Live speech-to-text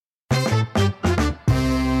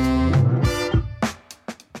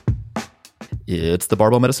It's the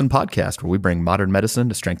Barbell Medicine Podcast, where we bring modern medicine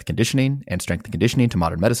to strength and conditioning to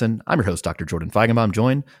modern medicine. I'm your host, Dr. Jordan Feigenbaum,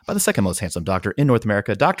 joined by the second most handsome doctor in North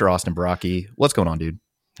America, Dr. Austin Baraki. What's going on, dude?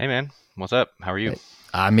 Hey, man. What's up? How are you?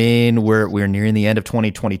 I mean, we're nearing the end of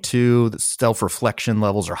 2022. The self-reflection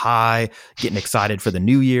levels are high. Getting excited for the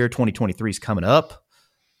new year. 2023 is coming up.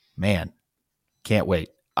 Man, can't wait.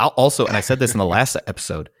 And I said this in the last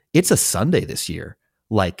episode, it's a Sunday this year.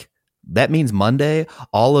 That means Monday,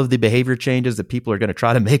 all of the behavior changes that people are going to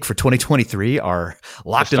try to make for 2023 are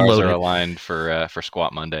locked and loaded. The stars are aligned for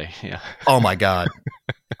Squat Monday. Yeah. Oh my God.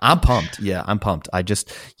 I'm pumped. Yeah, I'm pumped. I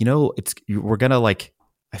just, we're going to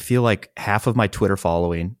I feel like half of my Twitter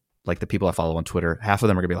following, like the people I follow on Twitter, half of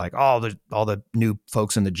them are going to be like, oh, there's all the new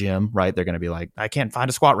folks in the gym, right? They're going to be like, I can't find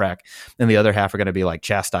a squat rack. And the other half are going to be like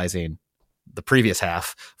chastising the previous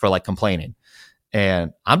half for complaining.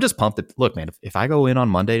 And I'm just pumped that, look, man, if I go in on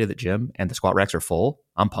Monday to the gym and the squat racks are full,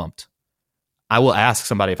 I'm pumped. I will ask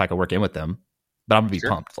somebody if I can work in with them, but I'm going to be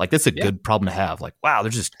pumped. This is a good problem to have. Wow,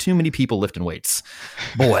 there's just too many people lifting weights.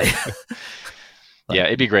 Boy. Yeah,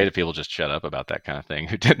 it'd be great if people just shut up about that kind of thing,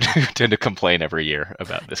 who tend to complain every year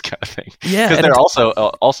about this kind of thing. Yeah. Because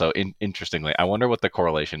they're also interestingly, I wonder what the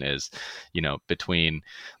correlation is, between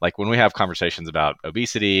when we have conversations about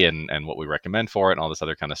obesity and what we recommend for it and all this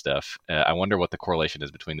other kind of stuff. I wonder what the correlation is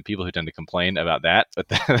between the people who tend to complain about that,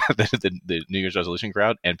 the New Year's resolution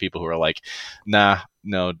crowd, and people who are like, nah,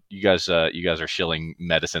 no, you guys are shilling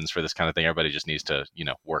medicines for this kind of thing. Everybody just needs to,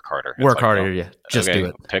 work harder. Yeah. Just do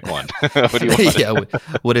it. Pick one. What do you want? Yeah.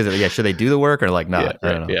 What is it? Yeah. Should they do the work or not? Yeah,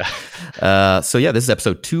 I don't know. Yeah. So this is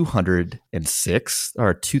episode 206,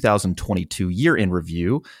 our 2022 year in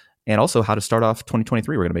review, and also how to start off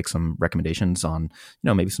 2023. We're going to make some recommendations on,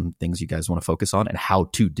 maybe some things you guys want to focus on and how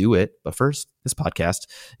to do it. But first, this podcast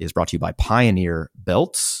is brought to you by Pioneer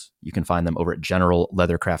Belts. You can find them over at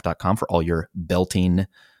generalleathercraft.com for all your belting,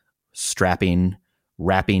 strapping,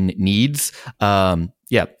 wrapping needs.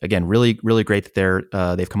 Again, really, really great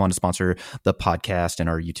that they've come on to sponsor the podcast and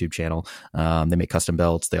our YouTube channel. They make custom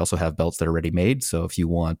belts. They also have belts that are ready made. So if you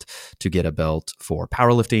want to get a belt for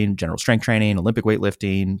powerlifting, general strength training, Olympic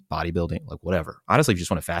weightlifting, bodybuilding, whatever. Honestly, if you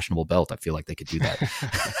just want a fashionable belt, I feel like they could do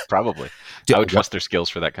that. Probably. I would trust their skills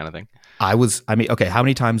for that kind of thing. Okay, how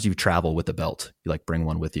many times do you travel with a belt? You bring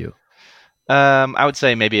one with you? I would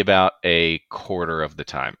say maybe about a quarter of the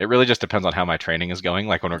time. It really just depends on how my training is going.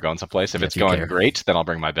 When we're going someplace, if it's going great, then I'll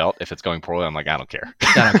bring my belt. If it's going poorly, I'm like, I don't care.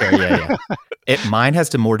 I don't care. Yeah. Mine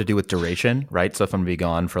has more to do with duration, right? So if I'm going to be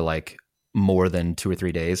gone for more than 2 or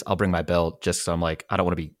 3 days, I'll bring my belt just so I'm I don't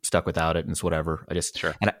want to be stuck without it and it's whatever. I just,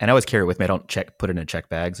 sure. And I always carry it with me. I don't put it in check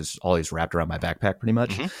bags. It's always wrapped around my backpack pretty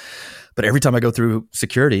much. Mm-hmm. But every time I go through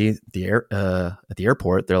security at the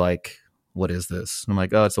airport, they're like, what is this? And I'm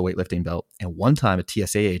like, oh, it's a weightlifting belt. And one time a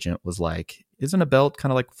TSA agent was like, isn't a belt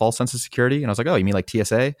kind of false sense of security? And I was like, oh, you mean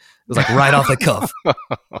TSA? It was right off the cuff.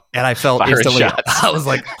 And I felt instantly, I was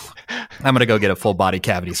like, I'm going to go get a full body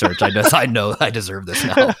cavity search. I know I deserve this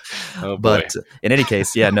now. Oh, but in any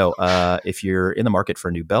case, if you're in the market for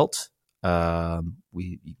a new belt,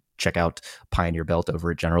 we check out Pioneer Belt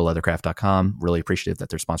over at generalleathercraft.com. Really appreciative that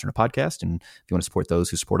they're sponsoring a podcast. And if you want to support those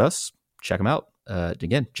who support us, check them out.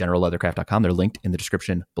 Again, generalleathercraft.com. They're linked in the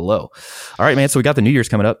description below. All right, man. So we got the New Year's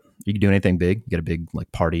coming up. You can do anything big? You got a big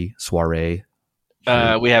party, soiree?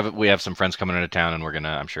 We have some friends coming into town, and we're gonna,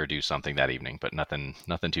 I'm sure, do something that evening, but nothing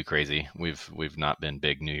too crazy. We've not been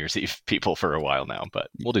big New Year's Eve people for a while now, but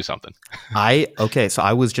we'll do something. So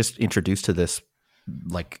I was just introduced to this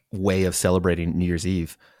way of celebrating New Year's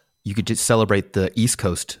Eve. You could just celebrate the East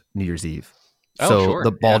Coast New Year's Eve. So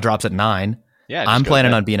the ball drops at 9. Yeah, I'm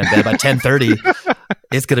planning on being in bed by 10:30.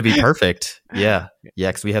 It's going to be perfect. Yeah.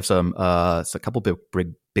 Because we have a couple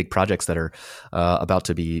big projects that are about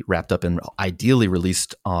to be wrapped up and ideally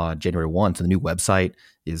released on January 1. So the new website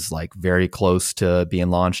is very close to being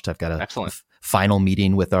launched. I've got a final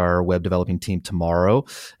meeting with our web developing team tomorrow,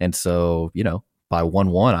 and so by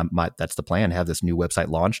 1/1, that's the plan. Have this new website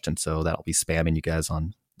launched, and so that'll be spamming you guys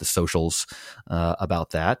on the socials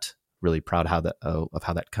about that. Really proud of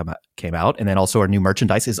how that came out. And then also our new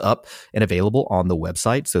merchandise is up and available on the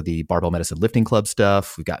website. So the Barbell Medicine Lifting Club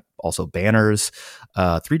stuff. We've got also banners,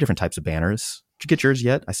 3 different types of banners. Did you get yours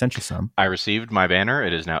yet? I sent you some. I received my banner.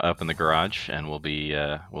 It is now up in the garage and will be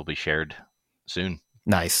shared soon.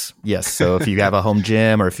 Nice. Yes. So if you have a home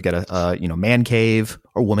gym or if you got a man cave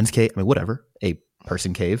or woman's cave, whatever, a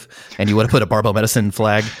person cave, and you want to put a Barbell Medicine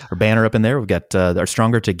flag or banner up in there, we've got our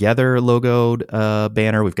Stronger Together logoed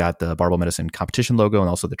banner. We've got the Barbell Medicine competition logo and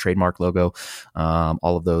also the trademark logo.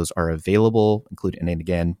 All of those are available, including, and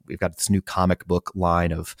again, we've got this new comic book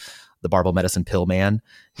line of the Barbell Medicine Pill Man.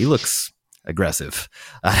 He looks aggressive.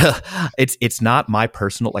 It's not my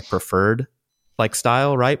personal like preferred like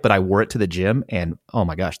style, right? But I wore it to the gym, and oh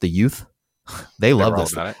my gosh, the youth, they love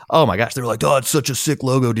this. Oh my gosh, they were like, "Oh, it's such a sick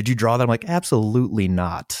logo. Did you draw that?" I'm like, absolutely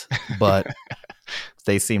not. But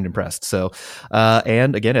they seemed impressed. So,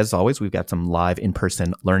 and again, as always, we've got some live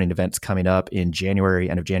in-person learning events coming up in January.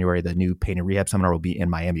 End of January, the new Pain and Rehab Seminar will be in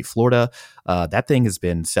Miami, Florida. That thing has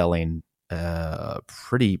been selling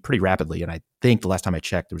pretty rapidly, and I think the last time I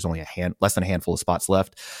checked, there was only less than a handful of spots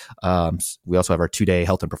left. We also have our 2-day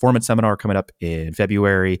health and performance seminar coming up in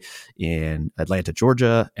February in Atlanta,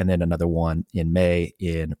 Georgia, and then another one in May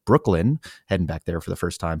in Brooklyn, heading back there for the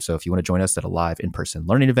first time. So if you want to join us at a live in-person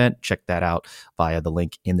learning event, check that out via the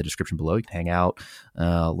link in the description below. You can hang out,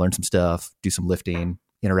 learn some stuff, do some lifting,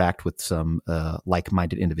 interact with some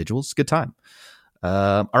like-minded individuals. Good time.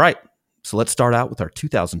 All right. So let's start out with our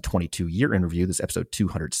 2022 year in review. This is episode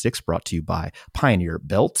 206, brought to you by Pioneer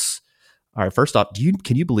Belts. All right, first off,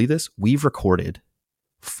 can you believe this? We've recorded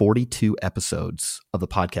 42 episodes of the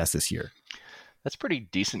podcast this year. That's pretty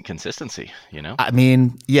decent consistency, you know? I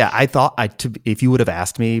mean, yeah, I thought if you would have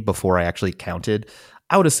asked me before I actually counted,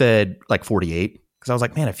 I would have said like 48, because I was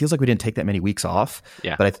like, man, it feels like we didn't take that many weeks off.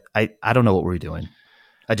 Yeah. But I don't know what we're doing.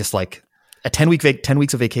 I just like a 10 weeks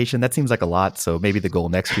of vacation. That seems like a lot. So maybe the goal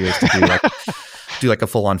next year is to do like a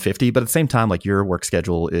full on 50. But at the same time, like your work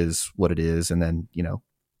schedule is what it is. And then,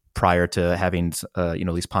 prior to having, at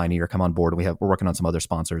least Pioneer come on board, and we're working on some other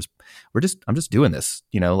sponsors. I'm just doing this,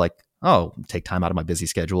 take time out of my busy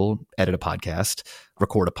schedule, edit a podcast,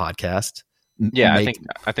 record a podcast. Yeah.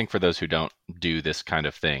 I think for those who don't do this kind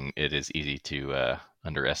of thing, it is easy to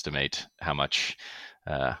underestimate how much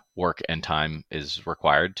work and time is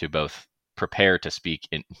required to both prepare to speak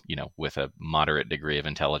in, with a moderate degree of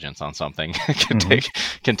intelligence on something.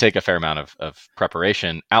 can take a fair amount of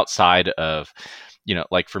preparation outside of,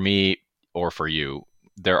 like for me or for you,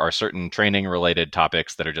 there are certain training related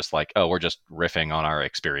topics that are just like, oh, we're just riffing on our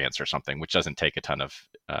experience or something, which doesn't take a ton of,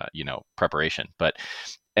 preparation.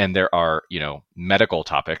 And there are, medical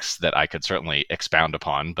topics that I could certainly expound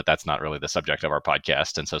upon, but that's not really the subject of our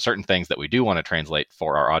podcast. And so certain things that we do want to translate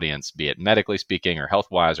for our audience, be it medically speaking or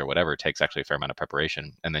health-wise or whatever, takes actually a fair amount of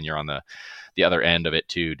preparation. And then you're on the other end of it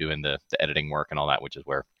too, doing the editing work and all that, which is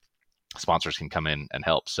where sponsors can come in and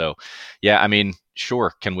help. So yeah, I mean,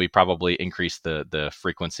 sure. Can we probably increase the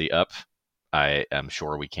frequency up? I am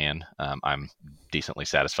sure we can. I'm decently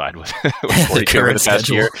satisfied with 42 over the past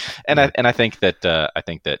year, and I think that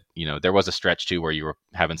there was a stretch too where you were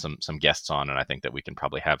having some guests on, and I think that we can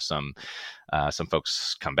probably have some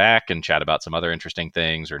folks come back and chat about some other interesting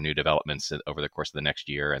things or new developments over the course of the next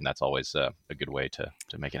year, and that's always a good way to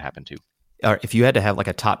make it happen too. If you had to have like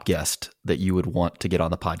a top guest that you would want to get on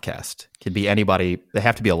the podcast, could be anybody. They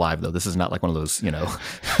have to be alive though. This is not like one of those,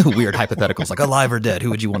 weird hypotheticals like alive or dead. Who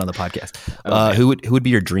would you want on the podcast? Who would be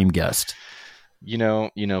your dream guest?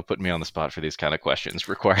 Putting me on the spot for these kind of questions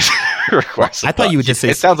requires. I thought you would just say.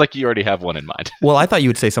 It sounds like you already have one in mind. Well, I thought you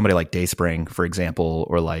would say somebody like Dayspring, for example,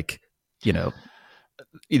 or like,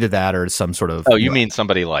 either that or some sort of. Oh, you mean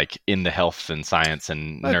somebody like in the health and science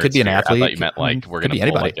and nerds? Could be an athlete. I thought you meant like we're going to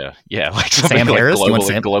pull anybody. Like Sam Harris.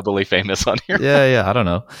 Globally famous on here. Yeah. I don't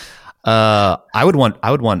know. I would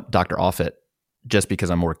want Dr. Offit just because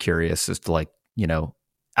I'm more curious as to like,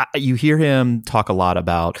 you hear him talk a lot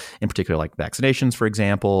about, in particular, like vaccinations, for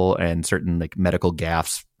example, and certain like medical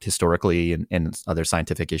gaffes historically and other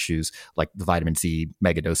scientific issues like the vitamin C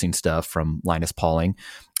megadosing stuff from Linus Pauling.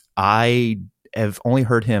 I have only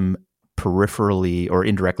heard him peripherally or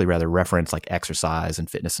indirectly rather reference like exercise and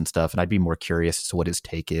fitness and stuff. And I'd be more curious as to what his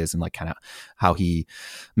take is and like kind of how he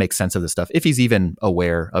makes sense of this stuff, if he's even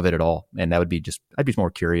aware of it at all. And that would be I'd be more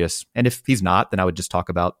curious. And if he's not, then I would just talk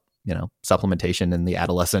about, supplementation in the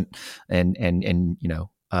adolescent and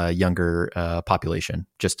younger population,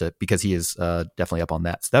 because he is definitely up on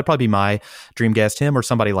that. So that'd probably be my dream guest, him or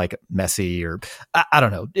somebody like Messi or I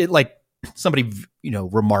don't know, somebody,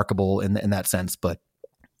 remarkable in that sense. But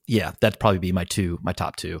yeah, that'd probably be my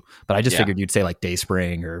top two. But I just figured you'd say like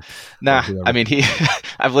Dayspring or. Nah, or I mean,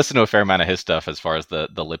 I've listened to a fair amount of his stuff as far as the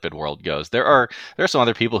lipid world goes. There are some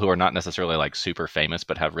other people who are not necessarily like super famous,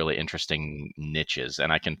 but have really interesting niches.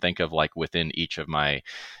 And I can think of like within each of my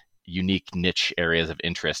unique niche areas of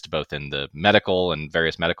interest, both in the medical and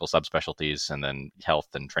various medical subspecialties, and then health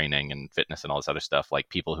and training and fitness and all this other stuff, like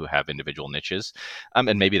people who have individual niches.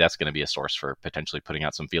 And maybe that's going to be a source for potentially putting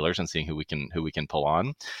out some feelers and seeing who we can pull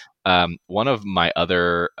on. One of my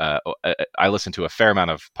other, I listen to a fair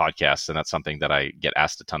amount of podcasts, and that's something that I get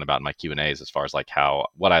asked a ton about in my Q&As as far as like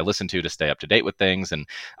what I listen to stay up to date with things. And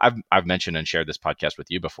I've mentioned and shared this podcast with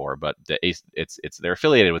you before, but they're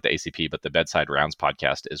affiliated with the ACP, but the Bedside Rounds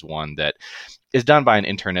podcast is one that is done by an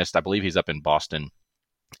internist. I believe he's up in Boston,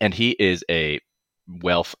 and he is a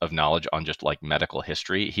wealth of knowledge on just like medical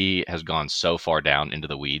history. He has gone so far down into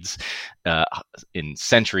the weeds in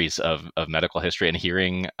centuries of medical history, and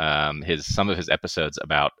hearing some of his episodes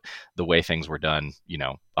about the way things were done,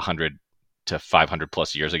 100 to 500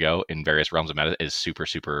 plus years ago in various realms of medicine is super,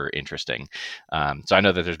 super interesting. So I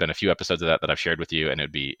know that there's been a few episodes of that I've shared with you, and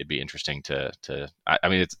it'd be interesting I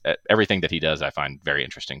mean, it's everything that he does, I find very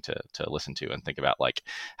interesting to listen to and think about like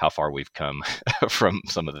how far we've come from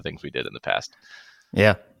some of the things we did in the past.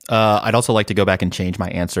 Yeah. I'd also like to go back and change my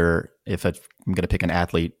answer. If I'm going to pick an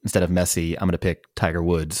athlete instead of Messi, I'm going to pick Tiger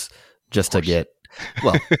Woods just to get,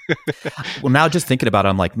 well, now just thinking about it,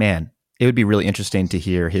 I'm like, man, it would be really interesting to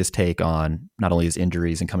hear his take on not only his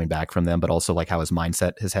injuries and coming back from them, but also like how his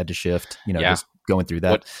mindset has had to shift, just going through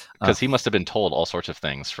that. Because he must have been told all sorts of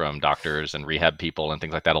things from doctors and rehab people and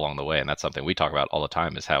things like that along the way. And that's something we talk about all the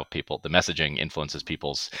time, is how the messaging influences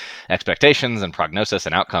people's expectations and prognosis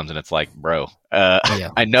and outcomes. And it's like, bro,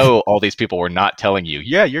 I know all these people were not telling you,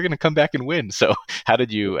 yeah, you're going to come back and win. So how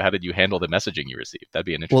did you handle the messaging you received? That'd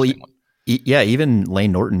be an interesting one. Yeah, even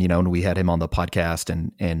Lane Norton, when we had him on the podcast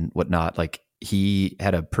and whatnot, like he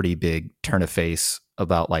had a pretty big turn of face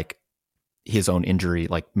about like his own injury,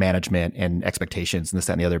 like management and expectations and this,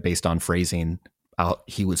 that, and the other based on phrasing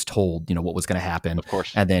he was told, what was going to happen. Of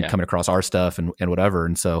course. And then coming across our stuff and whatever.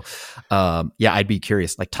 And so, I'd be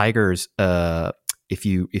curious, like Tiger's, if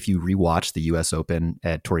you rewatch the US Open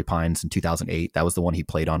at Torrey Pines in 2008, that was the one he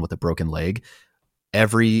played on with a broken leg.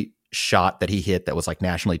 Every shot that he hit that was like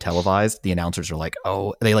nationally televised, the announcers are like,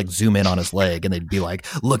 oh, they like zoom in on his leg and they'd be like,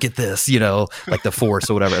 look at this, like the force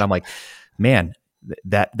or whatever. And I'm like, man,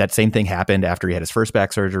 that same thing happened after he had his first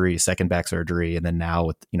back surgery, second back surgery, and then now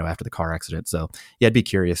with, after the car accident. So yeah, I'd be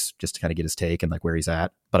curious just to kind of get his take and like where he's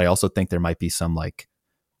at. But I also think there might be some like,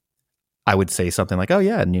 I would say something like, oh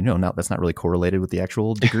yeah, and no, that's not really correlated with the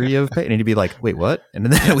actual degree of pain. And he'd be like, wait, what? And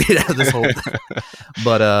then we'd have this whole thing.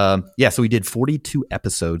 But so we did 42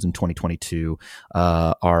 episodes in 2022.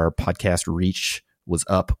 Our podcast reach was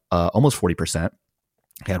up almost 40%.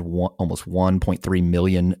 Had almost 1.3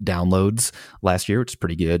 million downloads last year, which is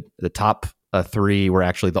pretty good. The top three were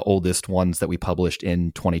actually the oldest ones that we published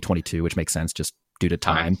in 2022, which makes sense just due to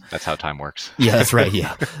time. That's how time works. Yeah, that's right.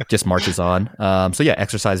 Yeah. Just marches on.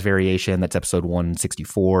 Exercise variation, that's episode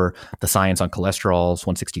 164. The science on cholesterol is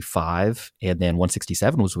 165. And then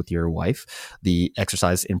 167 was with your wife, the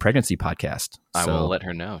exercise in pregnancy podcast. I will let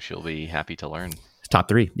her know. She'll be happy to learn. Top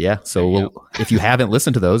three. Yeah. So if you haven't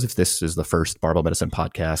listened to those, if this is the first Barbell Medicine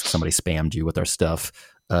podcast, somebody spammed you with our stuff.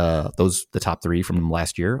 The top three from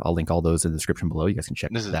last year, I'll link all those in the description below. You guys can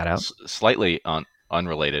check that out. Slightly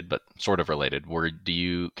unrelated, but sort of related.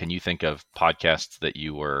 Can you think of podcasts that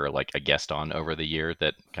you were like a guest on over the year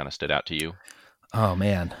that kind of stood out to you? Oh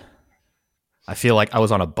man, I feel like I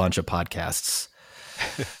was on a bunch of podcasts.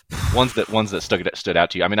 ones that stood out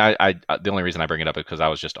to you. I mean, I the only reason I bring it up is because I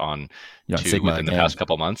was just on Sigma, within the past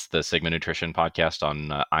couple months, the Sigma Nutrition podcast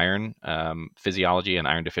on iron physiology and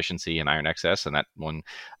iron deficiency and iron excess, and that one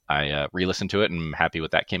I re-listened to it and I'm happy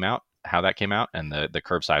with how that came out, and the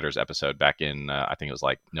Curbsiders episode back in I think it was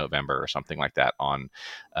like November or something like that on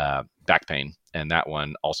back pain, and that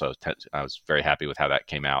one also I was very happy with how that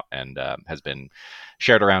came out and has been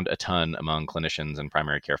shared around a ton among clinicians and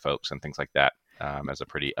primary care folks and things like that. As a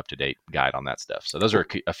pretty up-to-date guide on that stuff. So those are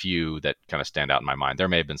a few that kind of stand out in my mind. There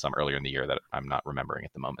may have been some earlier in the year that I'm not remembering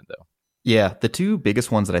at the moment, though. Yeah, the two biggest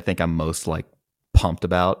ones that I think I'm most like pumped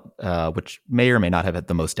about, which may or may not have had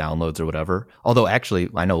the most downloads or whatever. Although actually,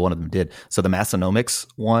 I know one of them did. So the Massonomics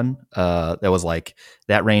one, that was like,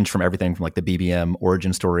 that ranged from everything from like the BBM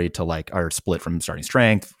origin story to like our split from starting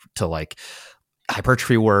strength to like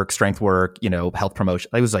hypertrophy work, strength work, health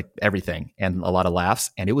promotion. It was like everything and a lot of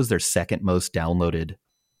laughs. And it was their second most downloaded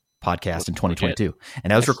podcast in 2022.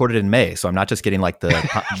 And that was recorded in May. So I'm not just getting like the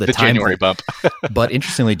the January bump. But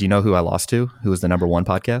interestingly, do you know who I lost to? Who was the number one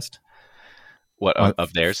podcast? What,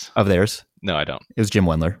 of theirs? Of theirs. No, I don't. It was Jim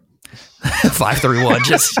Wendler. 531,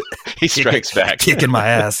 just he strikes back, kicking my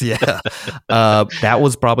ass. Yeah, that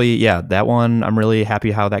was probably that one. I'm really happy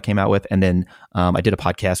how that came out with. And then I did a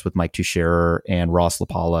podcast with Mike Tucherer and Ross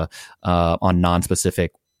LaPala on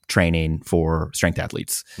non-specific training for strength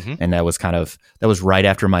athletes, and that was right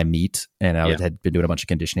after my meet, and I had been doing a bunch of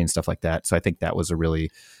conditioning and stuff like that. So I think that was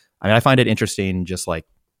I find it interesting, just like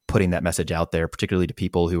putting that message out there, particularly to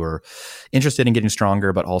people who are interested in getting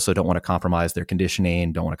stronger, but also don't want to compromise their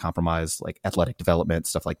conditioning, don't want to compromise like athletic development,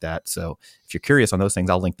 stuff like that. So if you're curious on those things,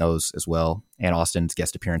 I'll link those as well. And Austin's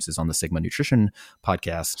guest appearances on the Sigma Nutrition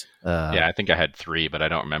podcast. Yeah, I think I had 3, but I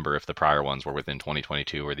don't remember if the prior ones were within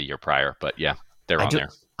 2022 or the year prior. But yeah, they're on there.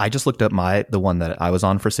 I just looked up the one that I was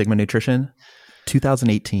on for Sigma Nutrition,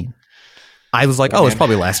 2018. I was like, it's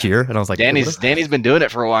probably last year. And I was like, Danny's been doing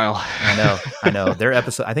it for a while. I know.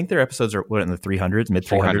 I think their episodes are in the 300s, mid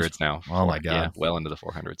 400s now. Oh my God. Yeah, well into the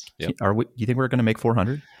 400s. Yep. Do you think we're going to make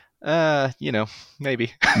 400?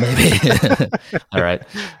 Maybe. All right.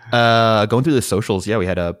 Going through the socials. Yeah, we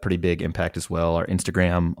had a pretty big impact as well. Our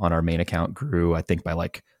Instagram on our main account grew, I think, by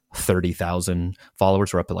like 30,000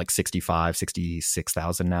 followers. We're up to like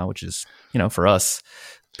 66,000 now, which is, for us,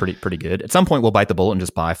 pretty good. At some point we'll bite the bullet and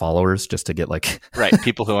just buy followers just to get like right,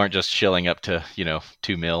 people who aren't just shilling up to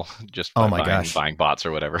 2 mil just by buying bots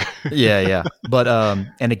or whatever. yeah but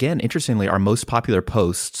and again, interestingly, our most popular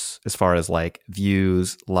posts as far as like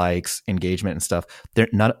views, likes, engagement and stuff,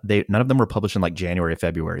 none of them were published in like January,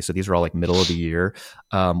 February, so these are all like middle of the year.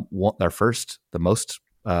 The most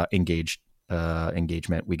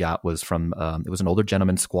engagement we got was from it was an older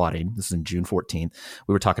gentleman squatting. This is in June 14th.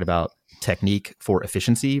 We were talking about technique for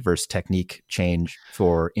efficiency versus technique change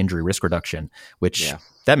for injury risk reduction, which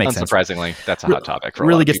that makes sense. Unsurprisingly, that's a hot topic for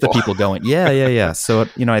really a lot of gets the people going. Yeah. So,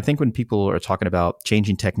 I think when people are talking about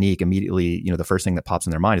changing technique, immediately, the first thing that pops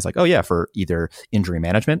in their mind is like, oh yeah, for either injury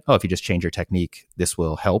management. Oh, if you just change your technique, this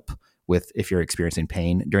will help with if you're experiencing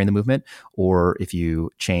pain during the movement, or if you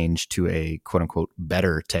change to a quote unquote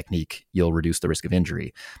better technique, you'll reduce the risk of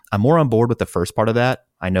injury. I'm more on board with the first part of that.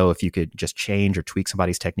 I know if you could just change or tweak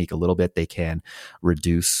somebody's technique a little bit, they can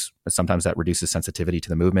sometimes that reduces sensitivity to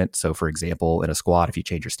the movement. So for example, in a squat, if you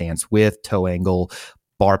change your stance width, toe angle,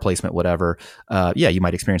 bar placement, whatever, you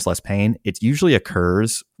might experience less pain. It usually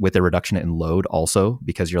occurs with a reduction in load also,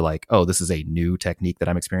 because you're like, oh, this is a new technique that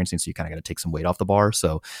I'm experiencing. So you kind of got to take some weight off the bar.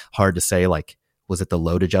 So hard to say, like, was it the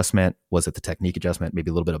load adjustment? Was it the technique adjustment?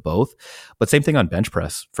 Maybe a little bit of both. But same thing on bench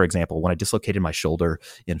press. For example, when I dislocated my shoulder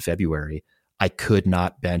in February, I could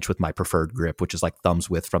not bench with my preferred grip, which is like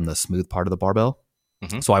thumbs width from the smooth part of the barbell.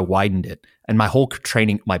 Mm-hmm. So I widened it. And my whole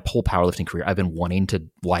powerlifting career, I've been wanting to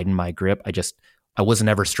widen my grip. I wasn't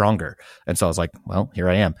ever stronger. And so I was like, well, here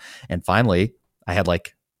I am. And finally I had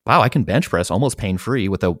like, wow, I can bench press almost pain-free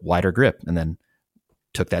with a wider grip. And then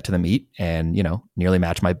took that to the meet and, nearly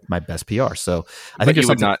matched my best PR. So I think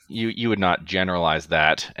you would not generalize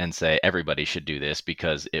that and say everybody should do this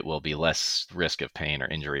because it will be less risk of pain or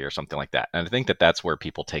injury or something like that. And I think that that's where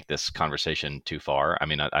people take this conversation too far. I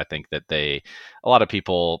mean, I think that a lot of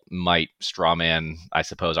people might strawman, I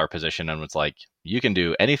suppose, our position, and it's like, you can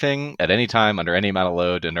do anything at any time under any amount of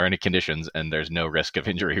load under any conditions, and there's no risk of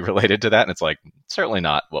injury related to that. And it's like, certainly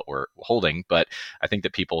not what we're holding. But I think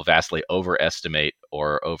that people vastly overestimate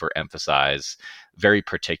or overemphasize very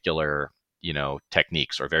particular,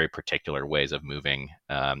 techniques or very particular ways of moving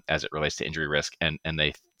as it relates to injury risk. And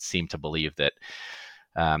they seem to believe that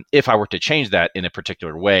if I were to change that in a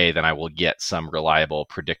particular way, then I will get some reliable,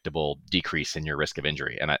 predictable decrease in your risk of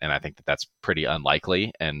injury. And I think that that's pretty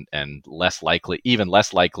unlikely, and less likely, even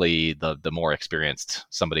less likely the more experienced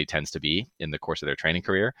somebody tends to be in the course of their training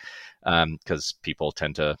career. Because people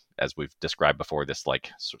tend to, as we've described before, this like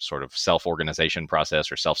sort of self-organization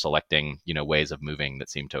process or self-selecting, ways of moving that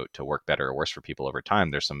seem to work better or worse for people over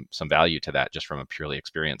time. There's some value to that just from a purely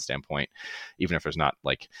experience standpoint, even if there's not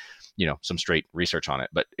like, some straight research on it.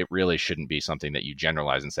 But it really shouldn't be something that you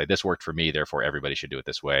generalize and say, this worked for me, therefore everybody should do it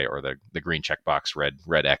this way, or the green checkbox,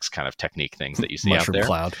 red X kind of technique things that you see Mushroom out there.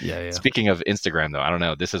 Cloud. Yeah. Speaking of Instagram, though, I don't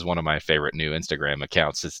know. This is one of my favorite new Instagram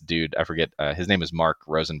accounts. This dude, I forget, his name is Mark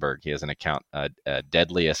Rosenberg. He has an account,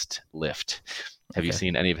 Deadliest Lift. Have you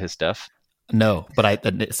seen any of his stuff? No, but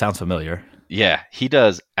it sounds familiar. Yeah, he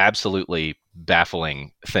does absolutely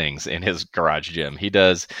baffling things in his garage gym. He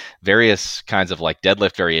does various kinds of like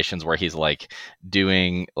deadlift variations where he's like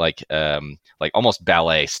doing like almost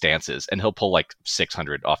ballet stances, and he'll pull like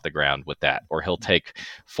 600 off the ground with that, or he'll take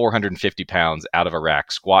 450 pounds out of a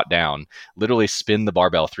rack, squat down, literally spin the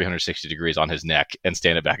barbell 360 degrees on his neck and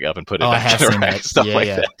stand it back up and put it back in the rack, stuff like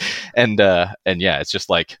that. And yeah, it's just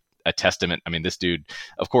like a testament. I mean, this dude,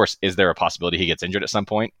 of course, is there a possibility he gets injured at some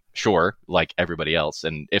point? Sure, like everybody else.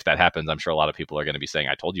 And if that happens, I'm sure a lot of people are going to be saying,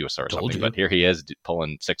 I told you so or something. But here he is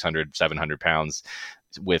pulling 600, 700 pounds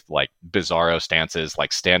with like bizarro stances,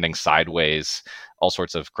 like standing sideways, all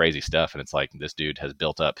sorts of crazy stuff. And it's like, this dude has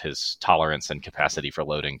built up his tolerance and capacity for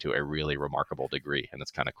loading to a really remarkable degree. And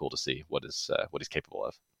it's kind of cool to see what he's capable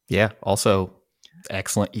of. Yeah. Also,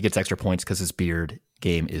 excellent. He gets extra points because his beard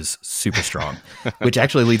game is super strong, which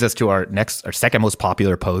actually leads us to our second most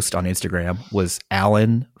popular post on Instagram was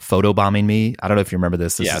Alan photobombing me. I don't know if you remember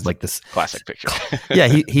this. This is like this classic picture. Yeah,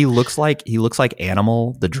 he looks like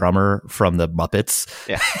Animal, the drummer from the Muppets,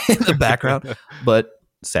 in the background. But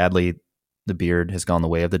sadly, the beard has gone the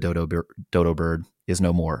way of the dodo bird is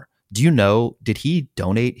no more. Do you know, did he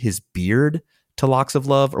donate his beard to Locks of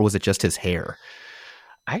Love, or was it just his hair?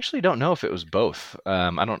 I actually don't know if it was both.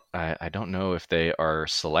 I don't know if they are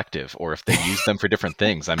selective or if they use them for different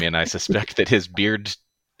things. I mean, I suspect that his beard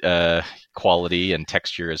quality and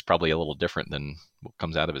texture is probably a little different than what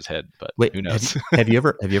comes out of his head. But who knows? Have you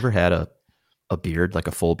ever had a beard, like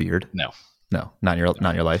a full beard? No, not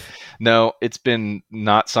in your life. No, it's been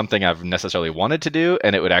not something I've necessarily wanted to do,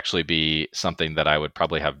 and it would actually be something that I would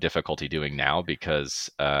probably have difficulty doing now because,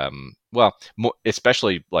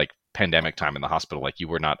 especially like pandemic time in the hospital, like you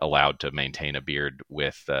were not allowed to maintain a beard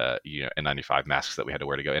with N95 masks that we had to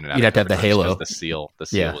wear to go in and out. You'd have to have the halo. The seal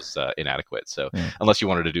was inadedequate. So unless you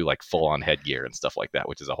wanted to do like full on headgear and stuff like that,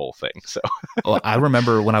 which is a whole thing. So well, I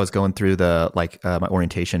remember when I was going through my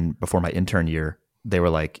orientation before my intern year, they were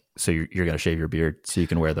like, so you're going to shave your beard so you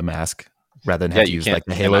can wear the mask rather than have to use like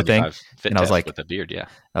the halo thing. And I was like, with the beard,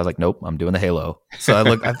 I was like, nope, I'm doing the halo. So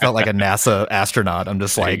I felt like a NASA astronaut. I'm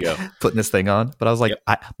just like putting this thing on. But I was like,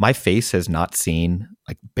 my face has not seen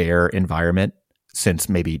like bare environment since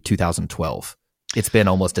maybe 2012. It's been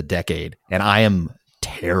almost a decade, and I am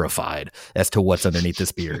terrified as to what's underneath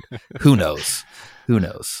this beard. Who knows?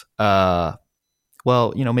 Well,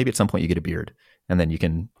 maybe at some point you get a beard, and then you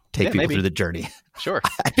can take people through the journey. Sure.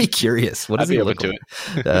 I'd be curious. What does he look like?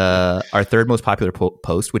 Our third most popular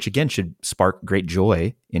post, which again should spark great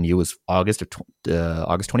joy in you, was August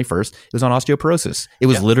 21st. It was on osteoporosis. It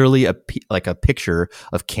was literally a picture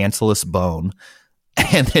of cancellous bone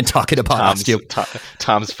and then talking about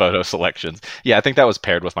Tom's photo selections. Yeah, I think that was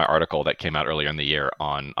paired with my article that came out earlier in the year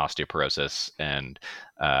on osteoporosis and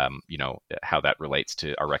how that relates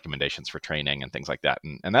to our recommendations for training and things like that.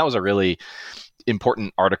 And that was a really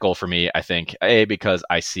important article for me, I think, A, because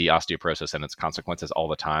I see osteoporosis and its consequences all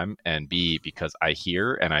the time, and B, because I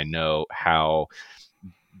hear and I know how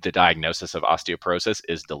the diagnosis of osteoporosis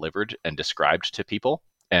is delivered and described to people,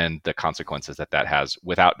 and the consequences that has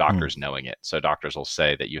without doctors knowing it. So doctors will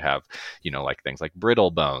say that you have, like things like brittle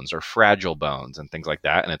bones or fragile bones and things like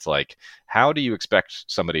that. And it's like, how do you expect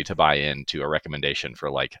somebody to buy into a recommendation for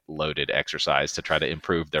like loaded exercise to try to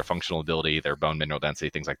improve their functional ability, their bone mineral density,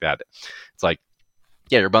 things like that? It's like,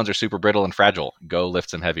 yeah, your bones are super brittle and fragile. Go lift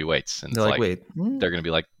some heavy weights. And they're wait. They're going to be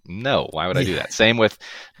like, no, why would I do that? Same with,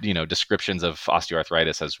 descriptions of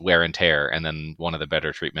osteoarthritis as wear and tear. And then one of the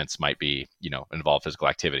better treatments might be, involve physical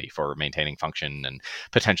activity for maintaining function and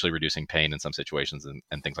potentially reducing pain in some situations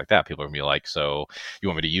and things like that. People are going to be like, so you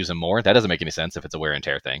want me to use them more? That doesn't make any sense if it's a wear and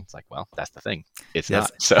tear thing. It's like, well, that's the thing. It's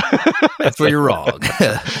not. So that's where you're wrong.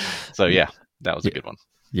 So yeah, that was a good one.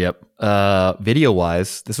 Yep. Video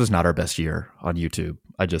wise, this was not our best year on YouTube.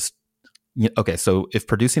 So if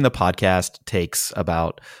producing the podcast takes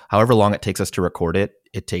about however long it takes us to record it,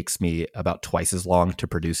 it takes me about twice as long to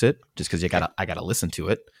produce it, just because I gotta listen to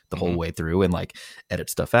it the whole way through and like edit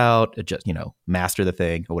stuff out, just master the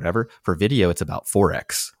thing or whatever. For video, it's about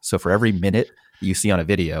 4x. So for every minute you see on a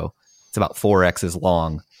video, it's about 4x as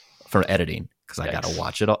long for editing, because I gotta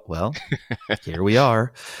watch it all. Well, here we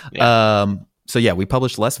are. Yeah. So yeah, we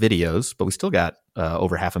published less videos, but we still got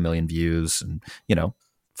over 500,000 views, and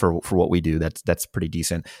for what we do, that's pretty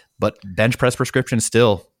decent. But bench press prescription is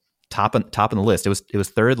still top on the list. It was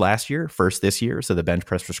third last year, first this year. So the bench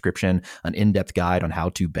press prescription, an in-depth guide on how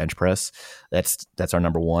to bench press, that's our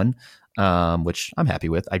number one, which I'm happy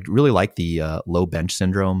with. I really like the low bench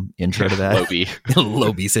syndrome intro to that.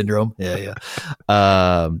 Low B syndrome. Yeah.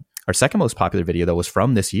 Our second most popular video though was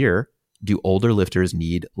from this year. Do older lifters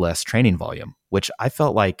need less training volume? Which I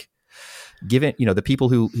felt like, given the people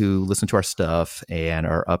who listen to our stuff and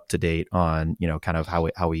are up to date on kind of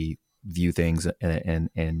how we view things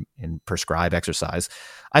and prescribe exercise,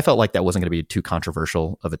 I felt like that wasn't going to be too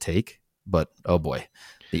controversial of a take. But oh boy,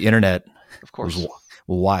 the internet, of course, was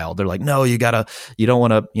wild. They're like, no, you don't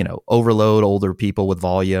want to overload older people with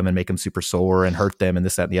volume and make them super sore and hurt them and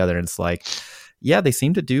this, that, and the other. And it's like, yeah, they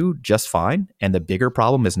seem to do just fine. And the bigger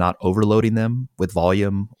problem is not overloading them with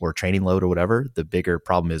volume or training load or whatever. The bigger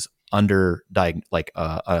problem is underloading.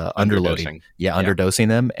 Yeah, underdosing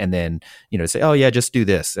them. And then, say, oh yeah, just do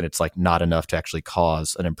this. And it's like not enough to actually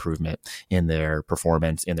cause an improvement in their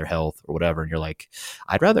performance, in their health or whatever. And you're like,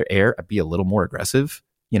 I'd rather be a little more aggressive,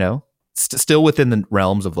 still within the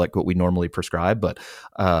realms of like what we normally prescribe, but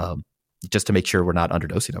just to make sure we're not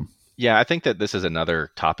underdosing them. Yeah, I think that this is another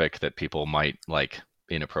topic that people might like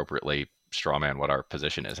inappropriately strawman what our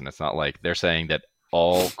position is. And it's not like they're saying that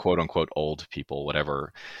all quote unquote old people,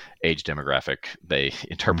 whatever age demographic they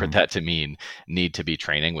interpret that to mean, need to be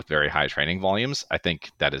training with very high training volumes. I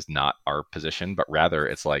think that is not our position, but rather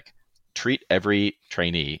it's like, treat every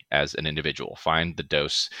trainee as an individual, find the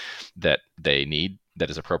dose that they need that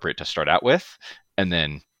is appropriate to start out with, and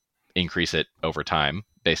then increase it over time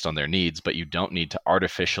based on their needs. But you don't need to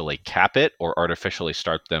artificially cap it or artificially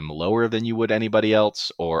start them lower than you would anybody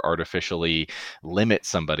else, or artificially limit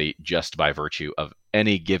somebody just by virtue of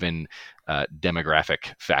any given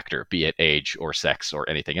demographic factor, be it age or sex or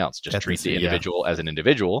anything else. Just treat the individual as an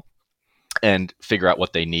individual and figure out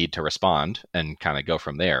what they need to respond and kind of go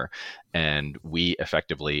from there. And we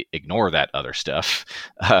effectively ignore that other stuff,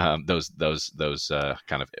 those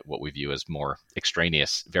kind of what we view as more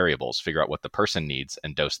extraneous variables, figure out what the person needs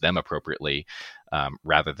and dose them appropriately,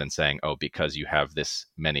 rather than saying, oh, because you have this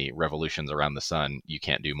many revolutions around the sun, you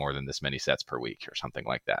can't do more than this many sets per week or something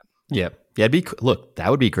like that. Yeah. Look, that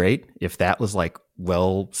would be great if that was like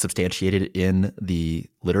well substantiated in the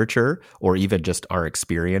literature, or even just our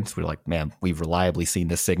experience. We're like, man, we've reliably seen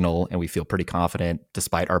this signal and we feel pretty confident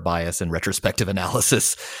despite our bias and retrospective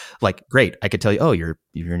analysis. Like, great. I could tell you, oh, you're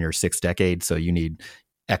in your 6th decade, so you need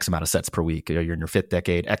X amount of sets per week. Or you're in your 5th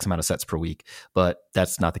decade, X amount of sets per week. But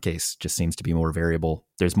that's not the case. Just seems to be more variable.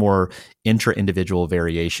 There's more intra-individual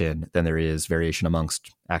variation than there is variation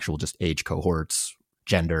amongst actual just age cohorts,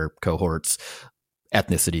 gender cohorts,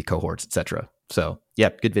 ethnicity cohorts, etc. So yeah,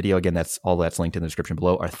 good video. Again, that's linked in the description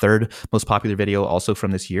below. Our third most popular video, also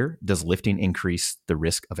from this year: does lifting increase the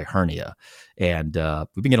risk of a hernia? And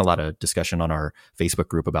we've been getting a lot of discussion on our Facebook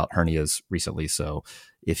group about hernias recently. So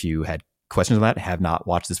if you had questions on that, have not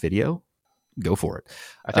watched this video, go for it.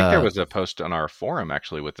 I think there was a post on our forum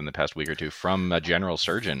actually within the past week or two from a general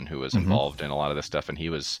surgeon who was involved in a lot of this stuff, and he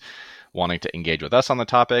was wanting to engage with us on the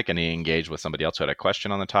topic, and he engaged with somebody else who had a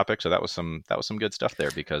question on the topic. So that was some good stuff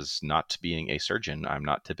there, because not being a surgeon, I'm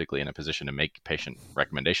not typically in a position to make patient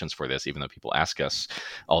recommendations for this, even though people ask us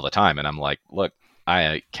all the time. And I'm like, look,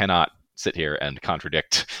 I cannot sit here and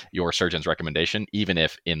contradict your surgeon's recommendation, even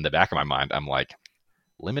if in the back of my mind, I'm like,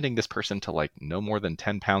 limiting this person to like no more than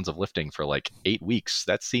 10 pounds of lifting for like 8 weeks,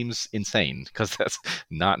 that seems insane, because that's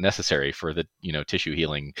not necessary for the tissue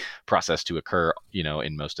healing process to occur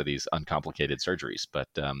in most of these uncomplicated surgeries. But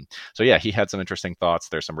so yeah, he had some interesting thoughts.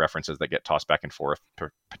 There's some references that get tossed back and forth.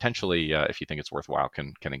 Potentially, if you think it's worthwhile,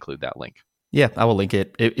 can include that link. Yeah, I will link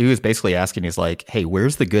it. He was basically asking, he's like, hey,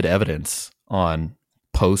 where's the good evidence on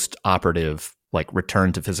post-operative like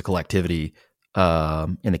return to physical activity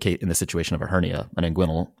in the situation of a hernia, an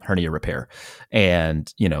inguinal hernia repair?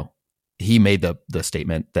 And he made the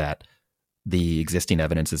statement that the existing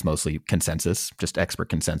evidence is mostly consensus, just expert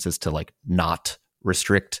consensus, to like not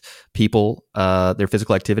restrict people their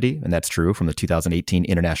physical activity, and that's true from the 2018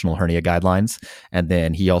 International Hernia Guidelines. And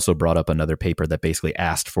then he also brought up another paper that basically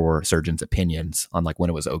asked for surgeons' opinions on like when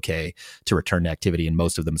it was okay to return to activity, and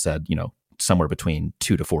most of them said somewhere between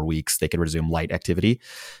 2 to 4 weeks they could resume light activity.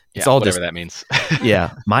 It's all whatever that means.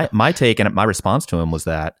 Yeah. My take and my response to him was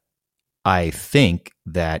that I think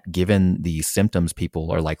that given the symptoms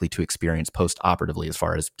people are likely to experience post-operatively, as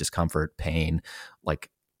far as discomfort, pain, like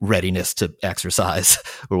readiness to exercise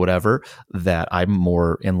or whatever, that I'm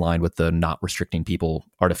more in line with the not restricting people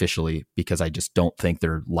artificially, because I just don't think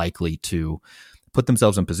they're likely to put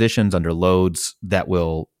themselves in positions under loads that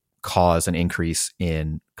will cause an increase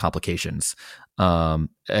in complications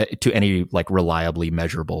to any like reliably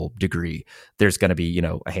measurable degree. There's going to be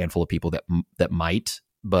a handful of people that might,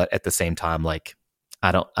 but at the same time, like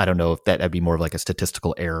I don't know if that'd be more of like a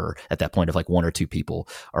statistical error at that point, if like 1 or 2 people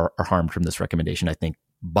are harmed from this recommendation. I think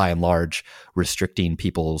by and restricting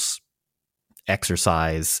people's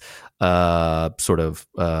exercise,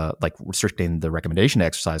 like restricting the recommendation to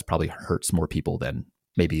exercise, probably hurts more people than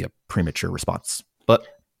maybe a premature response. But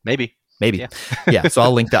maybe. Yeah. So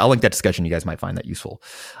I'll link that discussion. You guys might find that useful.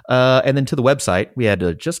 And then to the website, we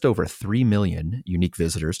had just over 3 million unique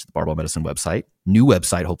visitors to the Barbell Medicine website. New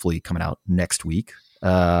website, hopefully coming out next week.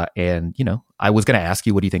 And I was going to ask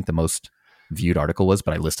you, what do you think the most viewed article was,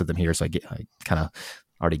 but I listed them here. So I kind of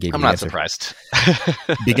already gave you the answer. I'm not surprised.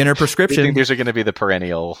 Beginner prescription. I think these are going to be the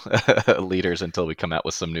perennial leaders until we come out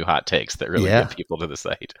with some new hot takes that really get people to the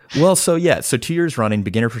site. Well, so 2 years running,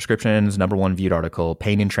 beginner prescriptions, #1 viewed article,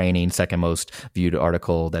 pain and training, second most viewed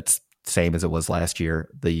article. That's same as it was last year.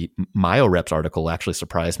 The MyoReps article actually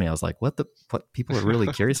surprised me. I was like, what people are really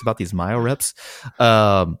curious about these MyoReps.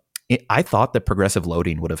 I thought that progressive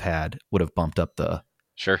loading would have bumped up the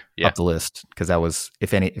Sure. Yeah. up the list because that was,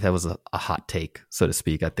 if that was a hot take, so to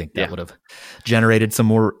speak. I think that Yeah. would have generated some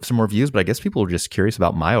more views. But I guess people were just curious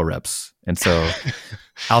about myoreps, and so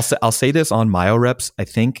I'll say this on myoreps. I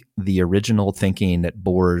think the original thinking that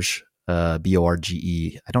Borge,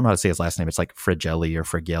 Borge, I don't know how to say his last name. It's like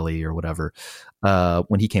Frigelli or whatever.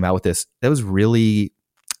 When he came out with this, that was really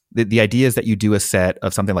the idea is that you do a set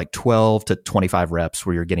of something like 12 to 25 reps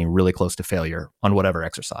where you're getting really close to failure on whatever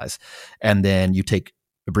exercise. And then you take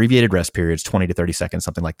abbreviated rest periods, 20 to 30 seconds,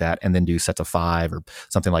 something like that, and then do sets of 5 or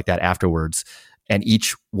something like that afterwards. And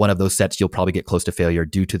each one of those sets, you'll probably get close to failure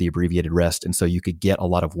due to the abbreviated rest. And so you could get a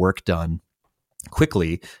lot of work done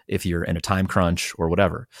quickly if you're in a time crunch or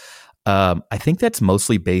whatever. I think that's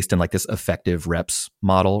mostly based in like this effective reps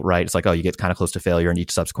model, right? It's like, oh, you get kind of close to failure and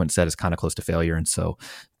each subsequent set is kind of close to failure. And so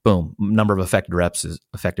boom, number of effective reps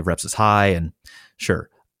is high. And sure.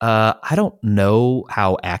 I don't know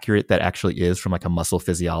how accurate that actually is from like a muscle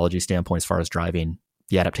physiology standpoint as far as driving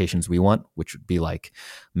the adaptations we want, which would be like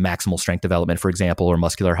maximal strength development, for example, or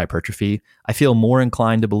muscular hypertrophy. I feel more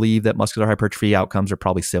inclined to believe that muscular hypertrophy outcomes are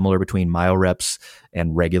probably similar between myoreps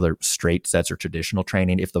and regular straight sets or traditional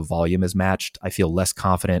training. If the volume is matched, I feel less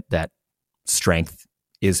confident that strength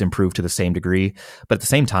is improved to the same degree. But at the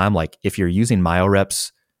same time, like if you're using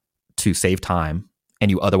myoreps to save time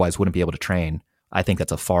and you otherwise wouldn't be able to train, I think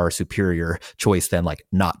that's a far superior choice than like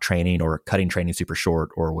not training or cutting training super short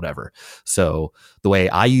or whatever. So the way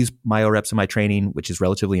I use myoreps in my training, which is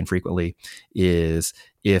relatively infrequently, is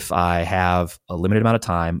if I have a limited amount of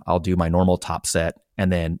time, I'll do my normal top set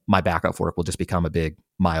and then my backup work will just become a big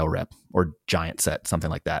myorep or giant set, something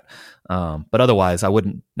like that. But otherwise, I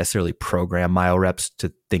wouldn't necessarily program myoreps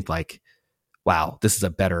to think like, wow, this is a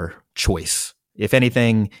better choice. If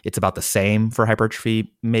anything, it's about the same for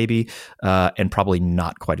hypertrophy, maybe, and probably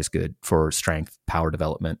not quite as good for strength power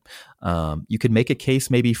development. You could make a case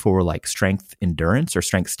maybe for like strength endurance or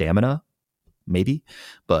strength stamina, maybe.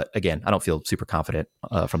 But again, I don't feel super confident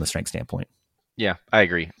from the strength standpoint. Yeah, I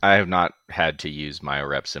agree. I have not had to use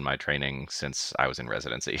myoreps in my training since I was in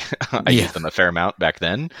residency. I used them a fair amount back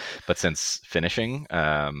then, but since finishing,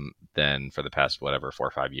 then for the past, whatever, 4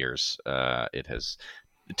 or 5 years,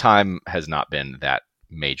 time has not been that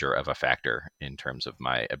major of a factor in terms of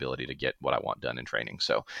my ability to get what I want done in training.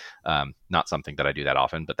 So not something that I do that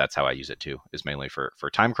often, but that's how I use it too, is mainly for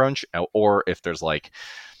time crunch, or if there's like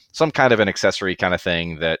some kind of an accessory kind of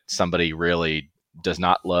thing that somebody really does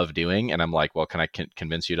not love doing. And I'm like, well, can I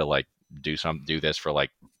convince you to like do this for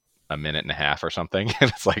like a minute and a half or something? And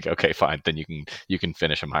it's like, okay, fine. Then you can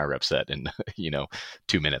finish a myorep set in,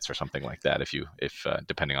 2 minutes or something like that. If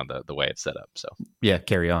depending on the way it's set up. So yeah,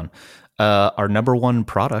 carry on. Our number one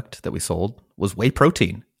product that we sold was whey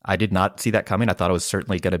protein. I did not see that coming. I thought it was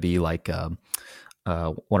certainly going to be like one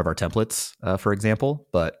of our templates, for example.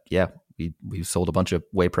 But yeah, we sold a bunch of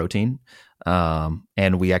whey protein,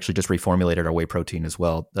 and we actually just reformulated our whey protein as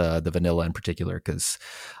well, the vanilla in particular, because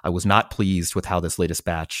I was not pleased with how this latest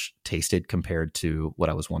batch tasted compared to what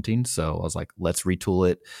I was wanting. So I was like, let's retool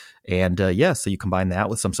it. And so you combine that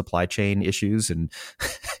with some supply chain issues and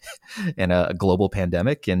and a global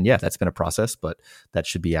pandemic, and yeah, that's been a process, but that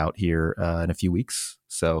should be out here in a few weeks.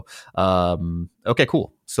 So okay,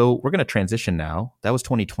 cool. So we're going to transition now. That was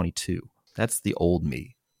 2022. That's the old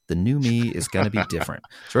me. The new me is going to be different.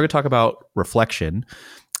 So we're going to talk about reflection,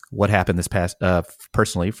 what happened this past,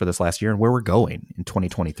 personally for this last year, and where we're going in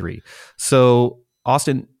 2023. So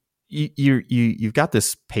Austin, you've got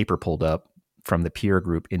this paper pulled up from the peer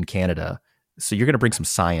group in Canada. So you're going to bring some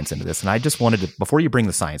science into this. And I just wanted to, before you bring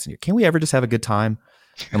the science in here, can we ever just have a good time?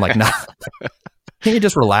 And like, not, can you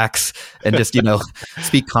just relax and just,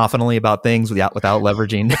 speak confidently about things without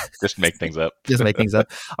leveraging? Just make things up. Just make things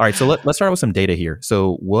up. All right. So let's start with some data here.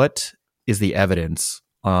 So what is the evidence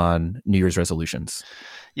on New Year's resolutions?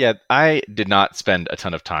 Yeah, I did not spend a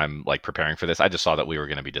ton of time like preparing for this. I just saw that we were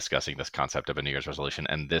going to be discussing this concept of a New Year's resolution,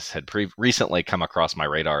 and this had recently come across my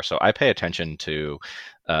radar. So I pay attention to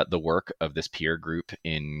the work of this peer group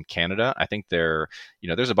in Canada. I think there's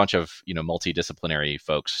a bunch of multidisciplinary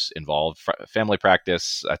folks involved, family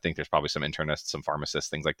practice. I think there's probably some internists, some pharmacists,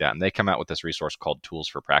 things like that, and they come out with this resource called Tools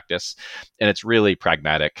for Practice, and it's really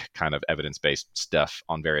pragmatic, kind of evidence-based stuff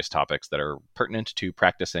on various topics that are pertinent to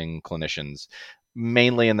practicing clinicians,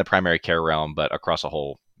 mainly in the primary care realm, but across a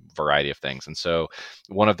whole variety of things. And so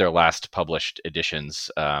one of their last published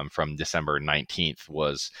editions from December 19th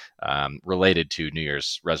was related to New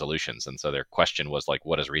Year's resolutions. And so their question was like,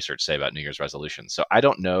 what does research say about New Year's resolutions? So I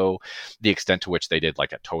don't know the extent to which they did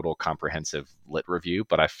like a total comprehensive lit review,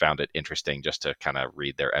 but I found it interesting just to kind of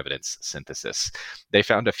read their evidence synthesis. They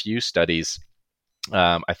found a few studies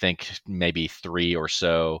I think maybe 3 or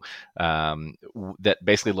so, that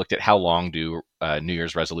basically looked at how long do New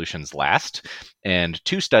Year's resolutions last. And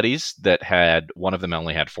 2 studies that had, one of them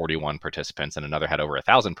only had 41 participants and another had over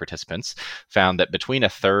 1,000 participants, found that between a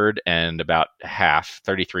third and about half,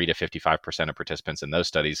 33 to 55% of participants in those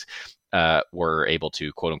studies were able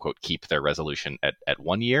to, quote unquote, keep their resolution at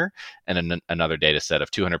 1 year. And another data set of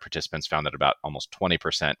 200 participants found that about almost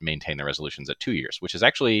 20% maintain their resolutions at 2 years, which is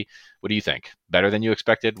actually, what do you think? Better than you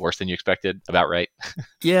expected? Worse than you expected? About right?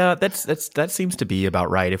 Yeah, that seems to be about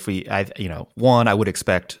right. One, I would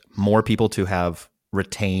expect more people to have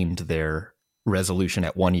retained their resolution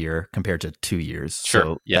at 1 year compared to 2 years. Sure.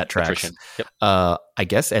 So Yeah, that tracks. attrition. Yep. I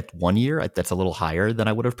guess at 1 year, that's a little higher than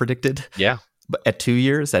I would have predicted. Yeah. But at 2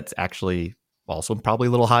 years, that's actually also probably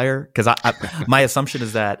a little higher, because my assumption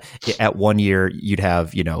is that at 1 year you'd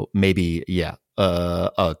have, maybe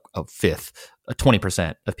a fifth,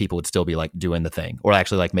 20% of people would still be like doing the thing, or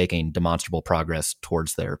actually like making demonstrable progress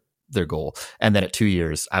towards their goal. And then at 2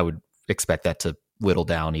 years, I would expect that to whittle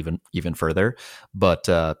down even further. But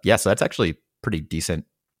so that's actually pretty decent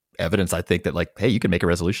evidence, I think, that like, hey, you can make a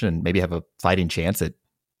resolution and maybe have a fighting chance at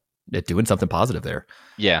doing something positive there.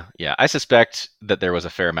 Yeah. I suspect that there was a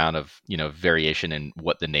fair amount of, variation in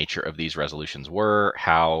what the nature of these resolutions were,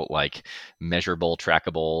 how like measurable,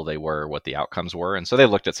 trackable they were, what the outcomes were. And so they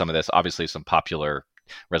looked at some of this, obviously some popular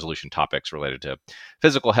resolution topics related to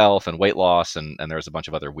physical health and weight loss, and there was a bunch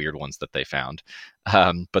of other weird ones that they found.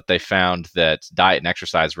 But they found that diet and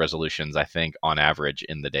exercise resolutions, I think on average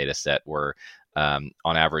in the data set, were on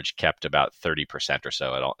average kept about 30% or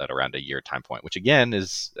so at around a year time point, which again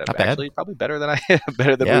is actually probably better than we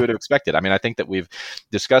would have expected. I mean, I think that we've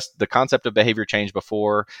discussed the concept of behavior change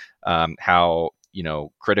before, how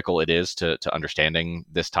critical it is to understanding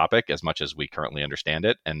this topic as much as we currently understand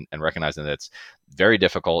it, and recognizing that it's very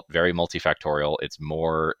difficult, very multifactorial. It's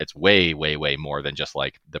way more than just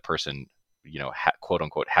like the person quote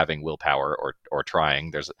unquote having willpower or trying.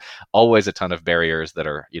 There's always a ton of barriers that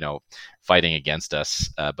are fighting against us,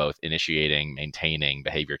 both initiating, maintaining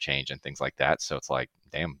behavior change and things like that. So it's like,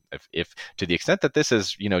 damn, if to the extent that this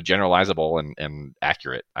is generalizable and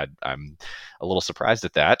accurate, I'm a little surprised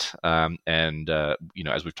at that.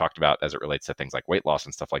 As we've talked about, as it relates to things like weight loss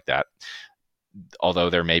and stuff like that, although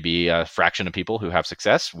there may be a fraction of people who have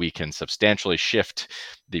success, we can substantially shift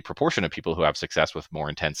the proportion of people who have success with more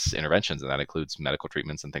intense interventions, and that includes medical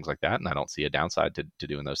treatments and things like that. And I don't see a downside to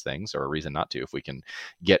doing those things, or a reason not to. If we can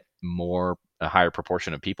get a higher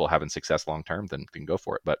proportion of people having success long term, then we can go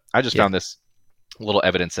for it. But I just found this little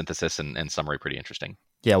evidence synthesis and summary pretty interesting.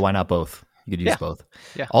 Yeah, why not both? You could use both.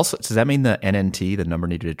 Yeah. Also, does that mean the NNT, the number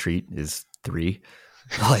needed to treat, is 3?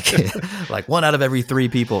 like 1 out of every 3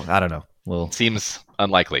 people? I don't know. Well, seems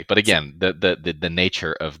unlikely, but again, the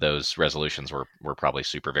nature of those resolutions were probably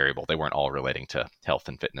super variable. They weren't all relating to health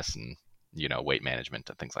and fitness and weight management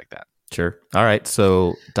and things like that. Sure. All right.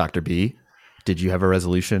 So, Dr. B, did you have a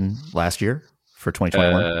resolution last year for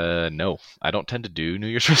 2021? No, I don't tend to do New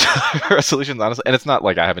Year's resolutions, honestly, and it's not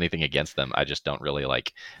like I have anything against them. I just don't really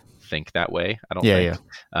think that way. I don't think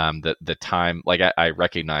the time, like I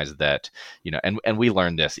recognize that, and we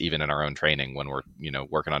learned this even in our own training when we're,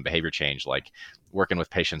 working on behavior change, like working with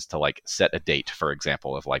patients to like set a date, for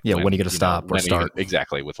example, of like, when are you going to stop or start?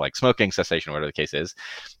 Exactly. With like smoking cessation, whatever the case is.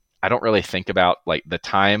 I don't really think about like the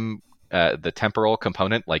time, the temporal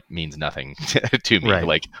component like means nothing to me. Right.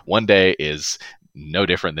 Like 1 day is no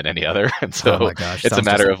different than any other, and so it's a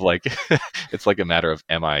matter of like it's like a matter of,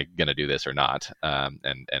 am I going to do this or not,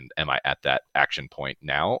 and am I at that action point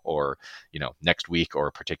now, or next week, or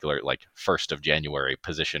a particular like 1st of January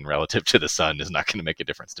position relative to the sun is not going to make a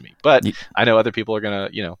difference to me. But I know other people are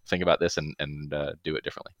going to think about this and do it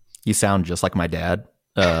differently. You sound just like my dad.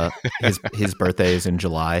 His birthday is in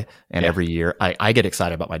July, and every year I get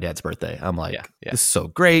excited about my dad's birthday. I'm like, this is so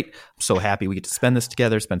great. I'm so happy we get to spend this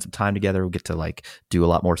together, spend some time together. We get to like do a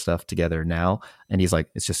lot more stuff together now. And he's like,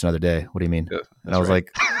 it's just another day. What do you mean? And I was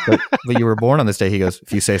like, but you were born on this day. He goes,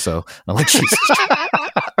 if you say so. I'm like, Jesus.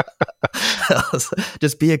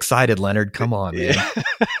 Just be excited, Leonard. Come on, man.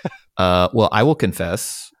 Well, I will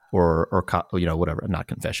confess, or whatever. Not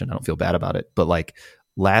confession. I don't feel bad about it, but like,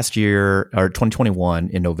 last year, or 2021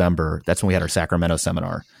 in November, that's when we had our Sacramento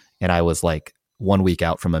seminar. And I was like 1 week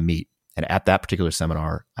out from a meet. And at that particular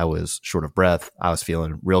seminar, I was short of breath. I was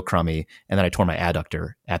feeling real crummy. And then I tore my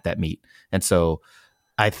adductor at that meet. And so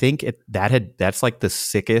I think that's like the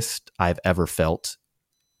sickest I've ever felt.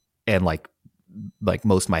 And like I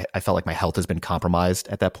felt like my health has been compromised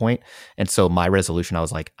at that point. And so my resolution, I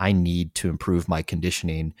was like, I need to improve my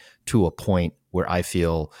conditioning to a point where I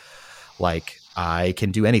feel like I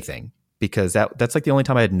can do anything. because that's like the only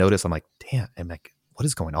time I had noticed. I'm like, damn, I'm like, what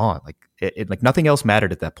is going on? Like like nothing else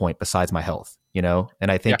mattered at that point besides my health, you know? And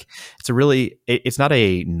I think it's not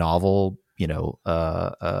a novel, you know,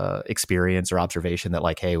 experience or observation that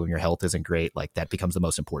like, hey, when your health isn't great, like that becomes the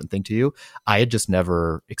most important thing to you. I had just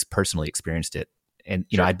never personally experienced it. And,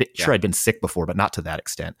 you know, I'd been sick before, but not to that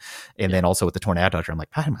extent. And then also with the torn adductor, I'm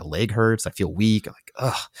like, my leg hurts. I feel weak. I'm like,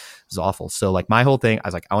 ugh, it's awful. So like my whole thing, I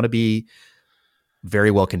was like, I want to be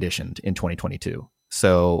very well conditioned in 2022.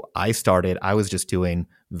 So I was just doing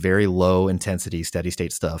very low intensity, steady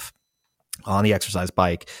state stuff on the exercise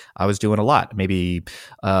bike. I was doing a lot, maybe,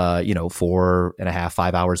 4.5,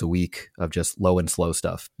 5 hours a week of just low and slow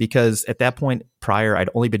stuff. Because at that point prior, I'd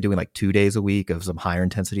only been doing like 2 days a week of some higher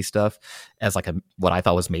intensity stuff as like what I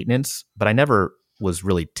thought was maintenance, but I never was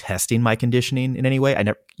really testing my conditioning in any way. I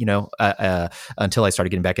never, until I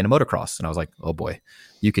started getting back into motocross, and I was like, oh boy,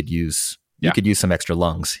 you could use some extra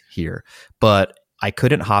lungs here. But I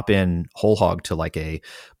couldn't hop in whole hog to like a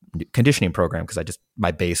conditioning program because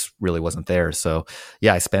my base really wasn't there. So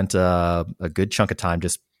yeah, I spent a good chunk of time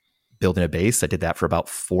just building a base. I did that for about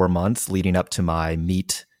 4 months leading up to my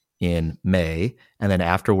meet in May. And then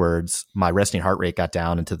afterwards, my resting heart rate got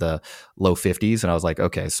down into the low 50s. And I was like,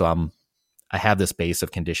 okay, so I have this base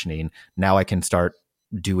of conditioning. Now I can start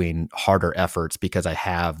doing harder efforts because I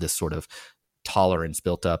have this sort of tolerance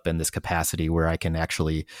built up and this capacity where I can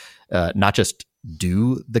actually not just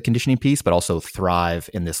do the conditioning piece, but also thrive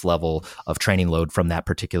in this level of training load from that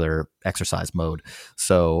particular exercise mode.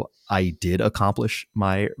 So I did accomplish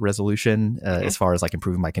my resolution as far as like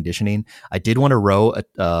improving my conditioning. I did want to row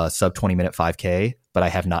a sub 20-minute 5K, but I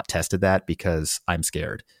have not tested that because I'm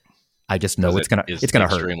scared. I just know it's gonna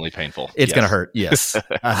hurt. Extremely painful. It's gonna hurt. Yes.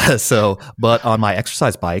 But on my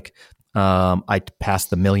exercise bike, I passed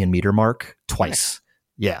the 1,000,000-meter mark twice. Nice.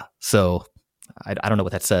 Yeah. So I don't know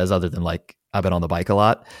what that says other than like I've been on the bike a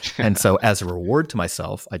lot. And so as a reward to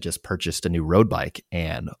myself, I just purchased a new road bike,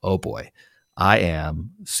 and oh boy, I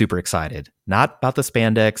am super excited. Not about the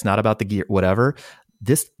spandex, not about the gear, whatever.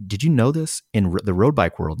 Did you know this? In the road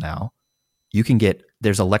bike world now,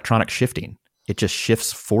 there's electronic shifting. It just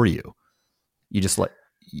shifts for you. You just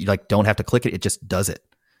don't have to click it. It just does it.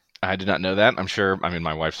 I did not know that. I'm sure, I mean,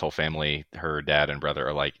 my wife's whole family, her dad and brother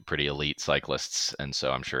are like pretty elite cyclists. And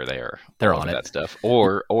so I'm sure they're on that stuff.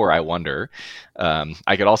 Or I wonder,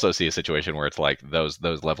 I could also see a situation where it's like those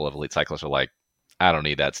level of elite cyclists are like, I don't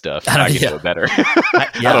need that stuff. I can do it better. I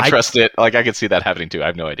don't trust it. Like I could see that happening too. I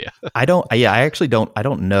have no idea. I actually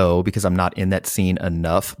don't know because I'm not in that scene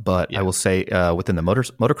enough, but I will say within the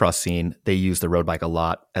motocross scene, they use the road bike a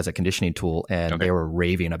lot as a conditioning tool, and they were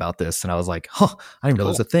raving about this. And I was like, I didn't know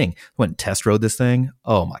this was a thing. Went and test rode this thing.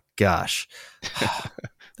 Oh my gosh.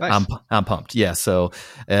 Nice. I'm pumped. Yeah. So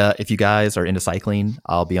if you guys are into cycling,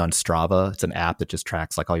 I'll be on Strava. It's an app that just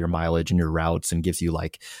tracks like all your mileage and your routes and gives you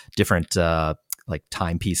like different like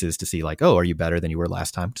time pieces to see like, oh, are you better than you were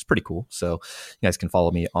last time? It's pretty cool. So you guys can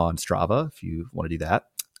follow me on Strava if you want to do that.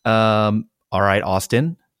 All right,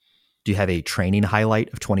 Austin, do you have a training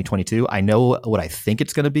highlight of 2022? I know what I think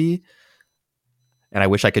it's going to be, and I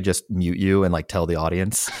wish I could just mute you and like tell the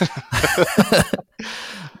audience.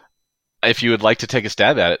 If you would like to take a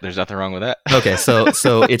stab at it, there's nothing wrong with that. Okay, so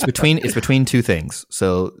it's between two things.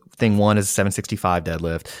 So thing one is 765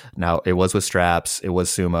 deadlift. Now it was with straps, it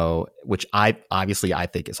was sumo, which I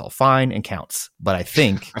think is all fine and counts. But I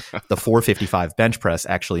think the 455 bench press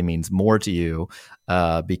actually means more to you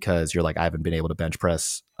because you're like, I haven't been able to bench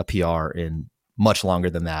press a PR in much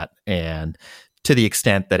longer than that, and to the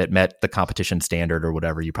extent that it met the competition standard or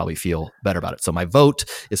whatever, you probably feel better about it. So my vote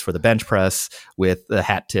is for the bench press with the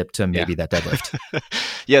hat tip to maybe that deadlift.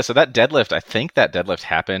 Yeah, so that deadlift, I think that deadlift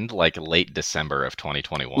happened like late December of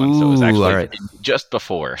 2021. So it was actually just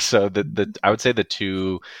before. So I would say the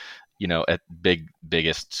two,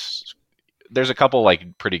 biggest. There's a couple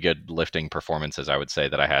like pretty good lifting performances I would say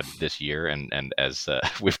that I had this year, and as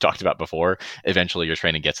we've talked about before, eventually your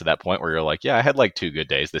training gets to that point where you're like, yeah, I had like 2 good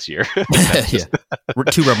days this year. Yeah,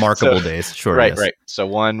 2 remarkable days. Sure, right, yes. Right. So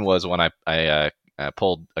one was when I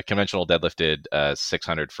pulled a conventional deadlifted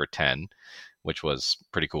 600 for 10, which was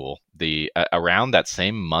pretty cool. The around that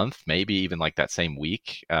same month, maybe even like that same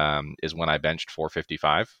week, is when I benched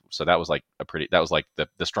 455. So that was like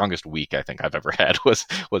the strongest week I think I've ever had was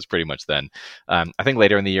pretty much then. I think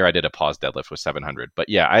later in the year I did a pause deadlift with 700. But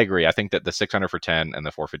yeah, I agree. I think that the 600 for 10 and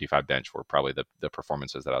the 455 bench were probably the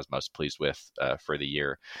performances that I was most pleased with for the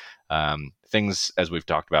year. Things, as we've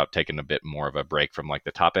talked about, taking a bit more of a break from like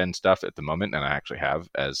the top end stuff at the moment, and I actually have,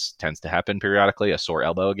 as tends to happen periodically, a sore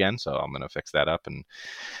elbow again. So I'm going to fix that up and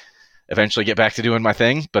eventually get back to doing my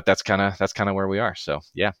thing. But that's kind of where we are. So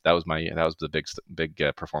yeah, that was the big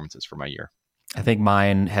performances for my year. I think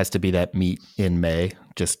mine has to be that meet in May,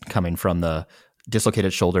 just coming from the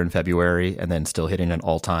dislocated shoulder in February and then still hitting an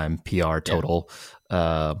all-time PR total.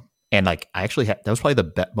 Yeah. And like, I actually that was probably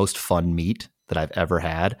the most fun meet that I've ever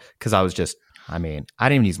had. Cause I was just, I didn't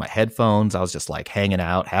even use my headphones. I was just like hanging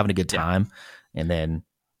out, having a good time. And then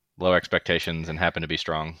low expectations and happened to be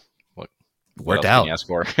strong. Worked out.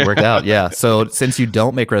 Worked out. Yeah. So since you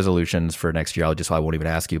don't make resolutions for next year, I won't even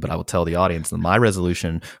ask you, but I will tell the audience that my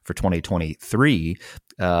resolution for 2023,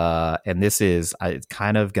 and this is, it's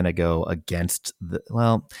kind of going to go against I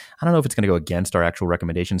don't know if it's going to go against our actual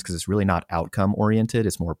recommendations because it's really not outcome oriented.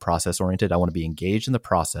 It's more process oriented. I want to be engaged in the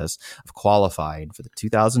process of qualifying for the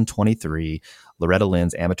 2023 Loretta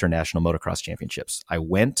Lynn's Amateur National Motocross Championships. I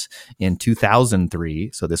went in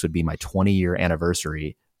 2003. So this would be my 20-year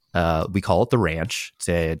anniversary. We call it the Ranch.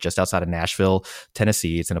 It's just outside of Nashville,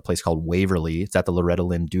 Tennessee. It's in a place called Waverly. It's at the Loretta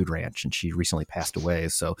Lynn Dude Ranch, and she recently passed away.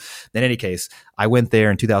 So in any case, I went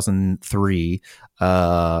there in 2003,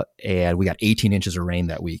 and we got 18 inches of rain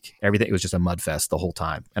that week. Everything, it was just a mud fest the whole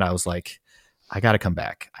time. And I was like, I got to come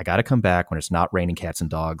back. I got to come back when it's not raining cats and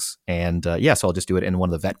dogs. And so I'll just do it in one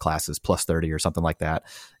of the vet classes, plus 30 or something like that.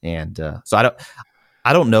 And so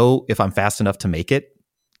I don't know if I'm fast enough to make it,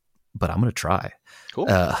 but I'm going to try. Cool.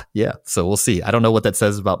 Yeah. So we'll see. I don't know what that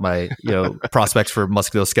says about my, prospects for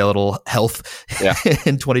musculoskeletal health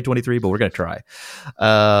in 2023, but we're going to try.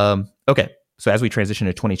 Okay. So as we transition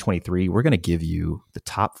to 2023, we're going to give you the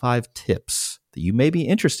top 5 tips that you may be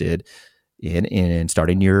interested in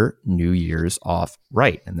starting your New Year's off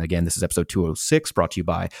right. And again, this is episode 206, brought to you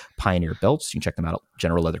by Pioneer Belts. You can check them out at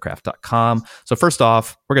generalleathercraft.com. So first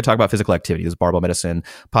off, we're going to talk about physical activity. This is Barbell Medicine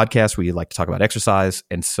podcast where you like to talk about exercise.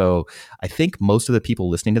 And so I think most of the people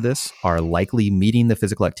listening to this are likely meeting the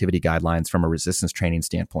physical activity guidelines from a resistance training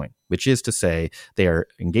standpoint, which is to say they are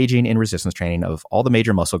engaging in resistance training of all the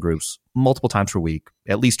major muscle groups multiple times per week,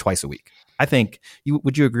 at least twice a week. I think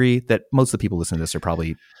would you agree that most of the people listening to this are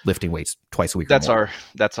probably lifting weights twice a week? That's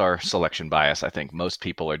our selection bias. I think most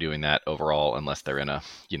people are doing that overall, unless they're in a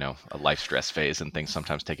life stress phase and things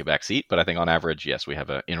sometimes take a back seat. But I think on average, yes, we have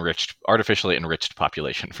a artificially enriched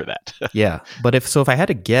population for that. Yeah. But if I had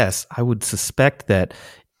to guess, I would suspect that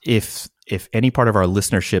if any part of our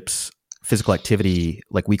listenership's physical activity,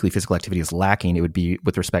 like weekly physical activity, is lacking, it would be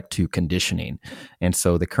with respect to conditioning. And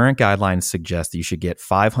so the current guidelines suggest that you should get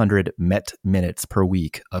 500 MET minutes per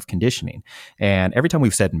week of conditioning. And every time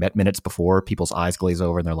we've said MET minutes before, people's eyes glaze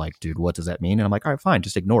over and they're like, dude, what does that mean? And I'm like, all right, fine,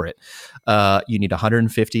 just ignore it. You need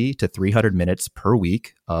 150 to 300 minutes per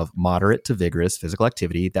week of moderate to vigorous physical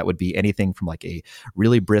activity. That would be anything from like a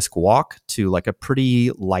really brisk walk to like a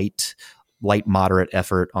pretty light, moderate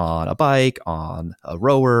effort on a bike, on a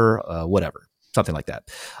rower, whatever, something like that.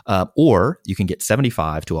 Or you can get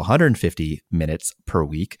 75 to 150 minutes per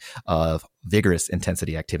week of vigorous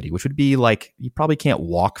intensity activity, which would be like, you probably can't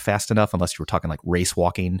walk fast enough unless you were talking like race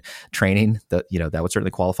walking training, that would certainly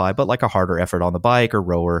qualify, but like a harder effort on the bike or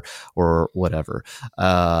rower or whatever.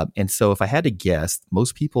 And so if I had to guess,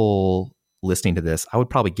 most people listening to this, I would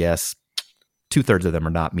probably guess 2/3 of them are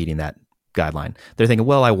not meeting that guideline. They're thinking,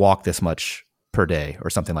 well, I walk this much per day or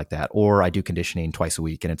something like that, or I do conditioning twice a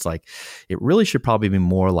week. And it's like, it really should probably be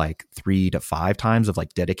more like 3 to 5 times of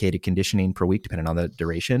like dedicated conditioning per week, depending on the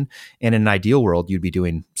duration. And in an ideal world, you'd be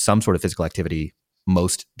doing some sort of physical activity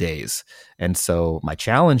most days. And so my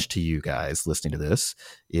challenge to you guys listening to this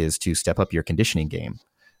is to step up your conditioning game.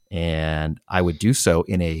 And I would do so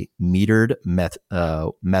in a metered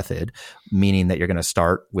method, meaning that you're going to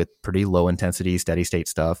start with pretty low intensity, steady state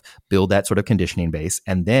stuff, build that sort of conditioning base,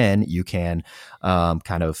 and then you can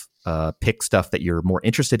pick stuff that you're more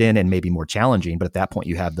interested in and maybe more challenging. But at that point,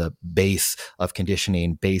 you have the base of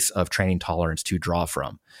conditioning, base of training tolerance to draw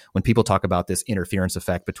from. When people talk about this interference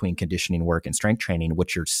effect between conditioning work and strength training,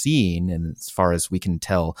 what you're seeing, and as far as we can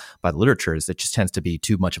tell by the literature, is it just tends to be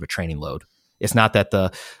too much of a training load. It's not that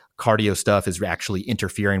the cardio stuff is actually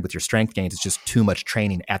interfering with your strength gains. It's just too much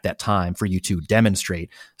training at that time for you to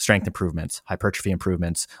demonstrate strength improvements, hypertrophy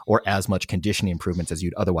improvements, or as much conditioning improvements as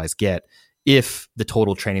you'd otherwise get if the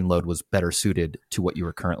total training load was better suited to what you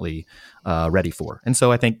were currently ready for. And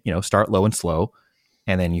so I think, start low and slow,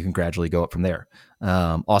 and then you can gradually go up from there.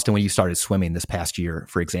 Austin, when you started swimming this past year,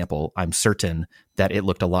 for example, I'm certain that it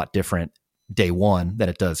looked a lot different day 1 than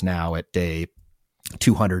it does now at day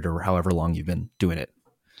 200 or however long you've been doing it.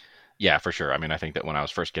 Yeah, for sure. I mean, I think that when I was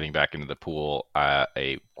first getting back into the pool,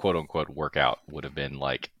 a quote unquote workout would have been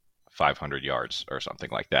like 500 yards or something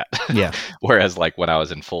like that. Yeah. Whereas like when I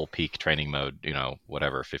was in full peak training mode,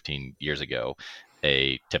 15 years ago,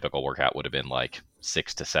 a typical workout would have been like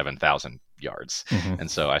 6,000 to 7,000 yards. Mm-hmm.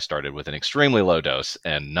 And so I started with an extremely low dose,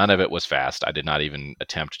 and none of it was fast. I did not even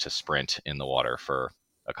attempt to sprint in the water for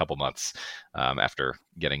a couple months after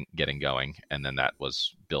getting going, and then that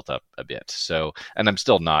was built up a bit. So, and I'm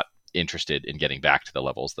still not interested in getting back to the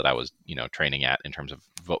levels that I was, training at in terms of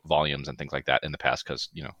volumes and things like that in the past, because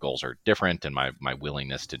goals are different, and my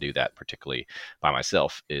willingness to do that, particularly by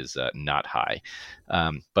myself, is not high.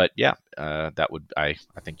 But yeah, that would I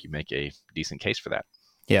think you make a decent case for that.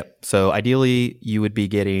 Yeah. So ideally, you would be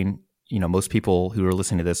getting, most people who are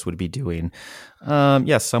listening to this would be doing,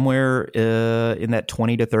 somewhere in that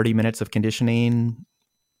 20 to 30 minutes of conditioning,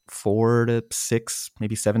 4 to 6,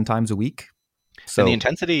 maybe 7 times a week. So and the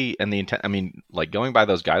intensity I mean, like going by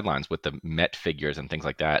those guidelines with the MET figures and things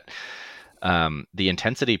like that, the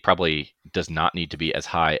intensity probably does not need to be as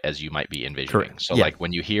high as you might be envisioning. Correct. So Yeah. like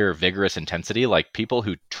when you hear vigorous intensity, like people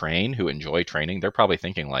who enjoy training, they're probably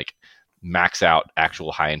thinking like max out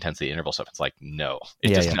actual high intensity interval stuff. It's like, no,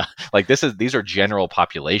 not like these are general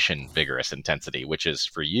population vigorous intensity, which is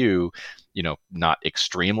for you, not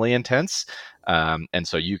extremely intense. And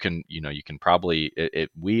so you can probably,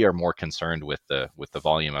 we are more concerned with the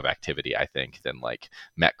volume of activity, I think, than like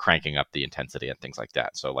cranking up the intensity and things like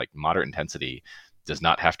that. So like moderate intensity does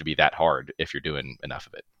not have to be that hard if you're doing enough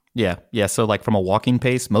of it. Yeah. Yeah. So like from a walking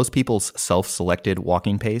pace, most people's self-selected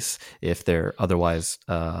walking pace, if they're otherwise,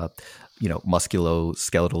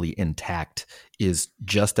 musculoskeletally intact, is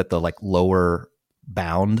just at the like lower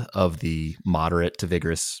bound of the moderate to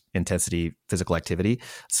vigorous intensity physical activity.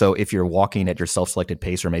 So if you're walking at your self-selected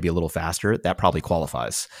pace or maybe a little faster, that probably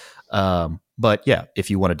qualifies. But yeah, if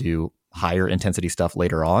you want to do higher intensity stuff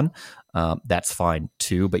later on, that's fine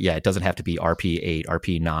too. But yeah, it doesn't have to be RP8,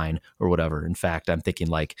 RP9 or whatever. In fact, I'm thinking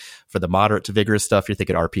like for the moderate to vigorous stuff, you're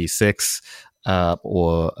thinking RP6,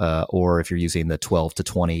 or if you're using the 12 to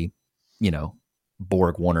 20,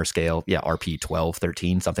 Borg Warner scale, RP 12,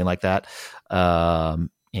 13, something like that. And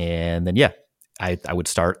then, I would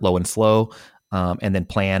start low and slow, and then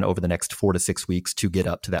plan over the next 4 to 6 weeks to get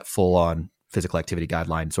up to that full on physical activity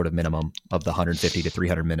guideline sort of minimum of the 150 to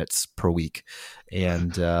 300 minutes per week.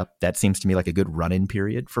 And that seems to me like a good run-in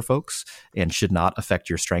period for folks, and should not affect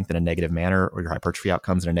your strength in a negative manner or your hypertrophy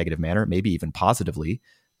outcomes in a negative manner, maybe even positively,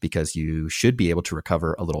 because you should be able to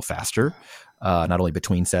recover a little faster, not only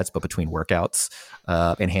between sets, but between workouts,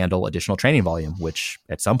 and handle additional training volume, which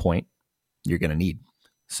at some point you're going to need.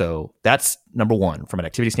 So that's number one. From an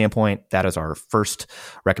activity standpoint, that is our first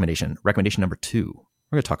recommendation. Recommendation number 2,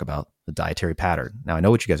 we're going to talk about the dietary pattern. Now, I know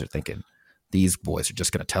what you guys are thinking. These boys are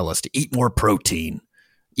just going to tell us to eat more protein,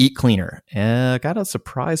 eat cleaner. I got a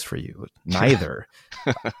surprise for you. Neither.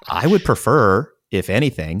 I would prefer, if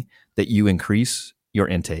anything, that you increase your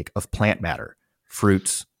intake of plant matter,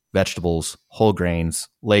 fruits, vegetables, whole grains,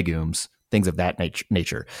 legumes, things of that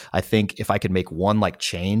nature. I think if I could make one like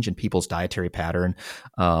change in people's dietary pattern,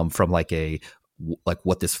 from like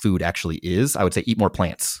what this food actually is, I would say eat more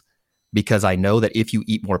plants, because I know that if you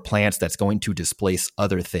eat more plants, that's going to displace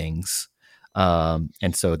other things.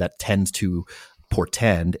 And so that tends to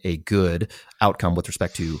portend a good outcome with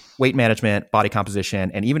respect to weight management, body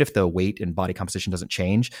composition, and even if the weight and body composition doesn't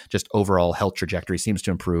change, just overall health trajectory seems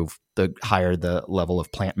to improve the higher the level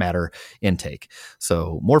of plant matter intake.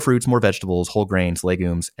 So more fruits, more vegetables, whole grains,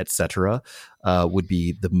 legumes, etc., would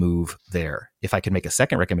be the move there. If I could make a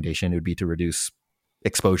second recommendation, it would be to reduce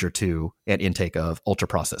exposure to and intake of ultra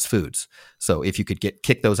processed foods. So if you could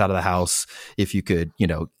kick those out of the house, if you could,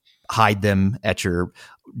 hide them at your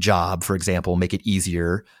job, for example, make it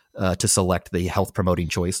easier to select the health promoting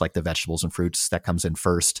choice, like the vegetables and fruits that comes in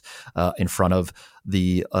first, in front of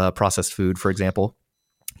the processed food, for example,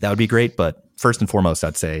 that would be great. But first and foremost,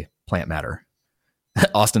 I'd say plant matter.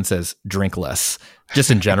 Austin says drink less. Just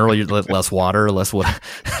in general, you less water, less water.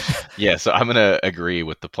 Yeah, so I'm going to agree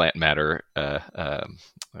with the plant matter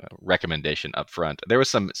recommendation up front. There was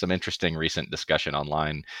some interesting recent discussion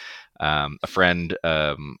online. A friend,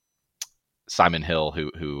 Simon Hill,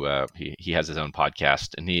 who he has his own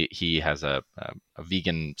podcast, and he has a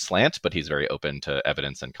vegan slant, but he's very open to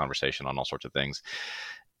evidence and conversation on all sorts of things.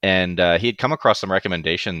 And he had come across some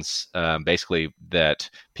recommendations, basically that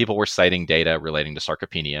people were citing data relating to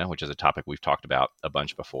sarcopenia, which is a topic we've talked about a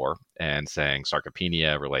bunch before, and saying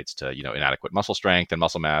sarcopenia relates to inadequate muscle strength and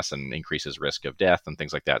muscle mass and increases risk of death and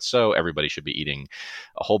things like that. So everybody should be eating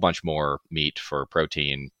a whole bunch more meat for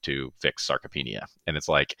protein to fix sarcopenia. And it's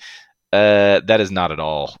like, that is not at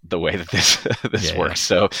all the way that this works.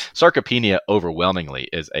 So sarcopenia overwhelmingly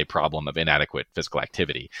is a problem of inadequate physical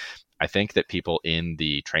activity. I think that people in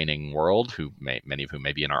the training world, many of whom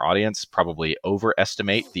may be in our audience, probably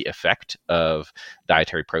overestimate the effect of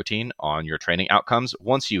dietary protein on your training outcomes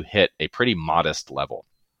once you hit a pretty modest level.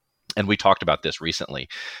 And we talked about this recently.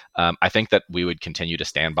 I think that we would continue to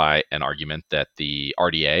stand by an argument that the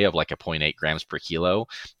RDA of like a 0.8 grams per kilo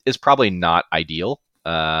is probably not ideal.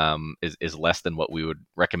 Is less than what we would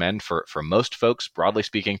recommend for most folks, broadly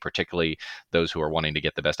speaking, particularly those who are wanting to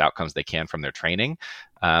get the best outcomes they can from their training.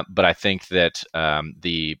 But I think that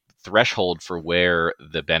the threshold for where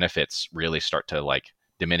the benefits really start to like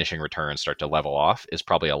diminishing returns start to level off is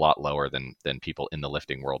probably a lot lower than people in the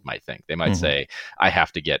lifting world might think. They might say, I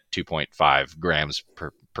have to get 2.5 grams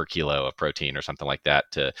per kilo of protein or something like that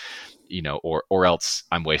to, or else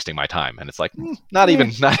I'm wasting my time. And it's like, not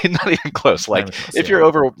even close. Like if you're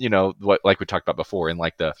over, what, like we talked about before in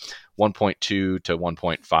like the 1.2 to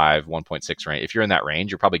 1.5, 1.6 range, if you're in that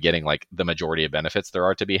range, you're probably getting like the majority of benefits there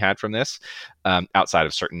are to be had from this, outside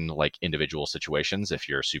of certain like individual situations. If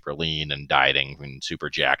you're super lean and dieting and super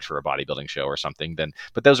jacked for a bodybuilding show or something, then,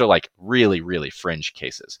 but those are like really, really fringe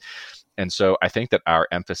cases. And so I think that our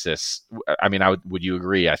emphasis, would you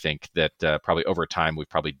agree? I think that probably over time, we've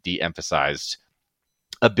probably de-emphasized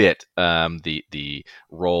a bit the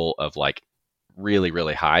role of like really,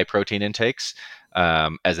 really high protein intakes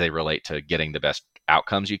as they relate to getting the best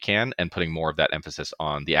outcomes you can, and putting more of that emphasis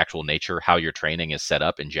on the actual nature, how your training is set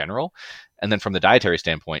up in general. And then from the dietary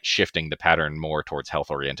standpoint, shifting the pattern more towards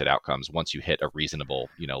health-oriented outcomes once you hit a reasonable,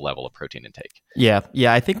 level of protein intake. Yeah.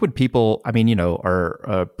 I think when people,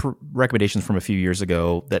 our recommendations from a few years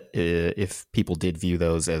ago that if people did view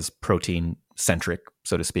those as protein-centric,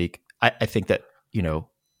 so to speak, I think that,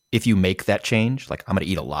 if you make that change, like I'm going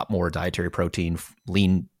to eat a lot more dietary protein,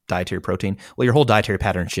 lean dietary protein, well, your whole dietary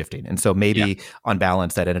pattern is shifting. And so maybe on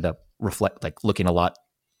balance, that ended up looking a lot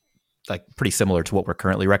like pretty similar to what we're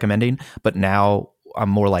currently recommending. But now I'm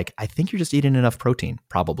more like, I think you're just eating enough protein,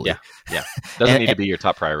 probably. Yeah. Doesn't need to be your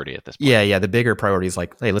top priority at this point. Yeah. The bigger priority is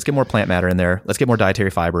like, hey, let's get more plant matter in there. Let's get more dietary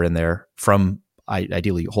fiber in there from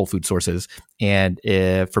ideally whole food sources. And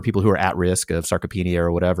for people who are at risk of sarcopenia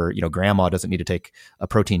or whatever, grandma doesn't need to take a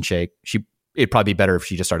protein shake. It'd probably be better if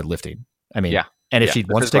she just started lifting. And if she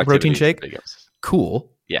wants to take a protein shake,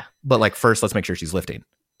 cool. Yeah. But like first, let's make sure she's lifting.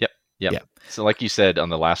 Yep. Yeah. So like you said on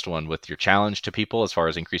the last one with your challenge to people as far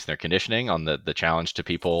as increasing their conditioning, on the challenge to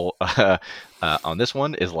people on this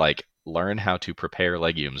one is like learn how to prepare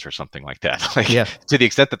legumes or something like that. To the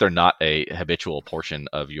extent that they're not a habitual portion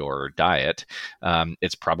of your diet,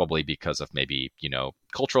 it's probably because of maybe,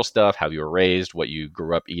 cultural stuff, how you were raised, what you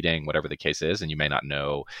grew up eating, whatever the case is. And you may not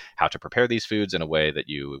know how to prepare these foods in a way that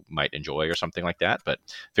you might enjoy or something like that. But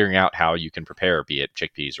figuring out how you can prepare, be it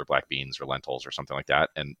chickpeas or black beans or lentils or something like that.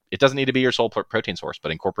 And it doesn't need to be your sole protein source,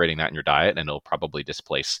 but incorporating that in your diet, and it'll probably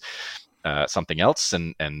displace something else,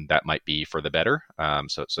 and that might be for the better.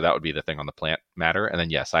 So that would be the thing on the plant matter. And then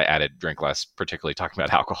yes, I added drink less, particularly talking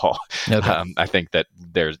about alcohol. Okay. I think that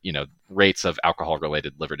there's rates of alcohol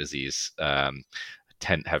related liver disease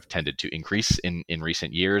have tended to increase in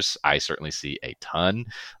recent years. I certainly see a ton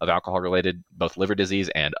of alcohol related both liver disease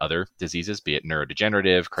and other diseases, be it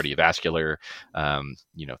neurodegenerative, cardiovascular,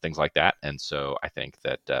 things like that. And so I think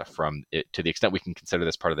that from it, to the extent we can consider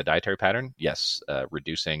this part of the dietary pattern, yes,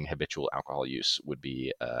 reducing habitual alcohol use would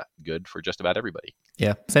be good for just about everybody.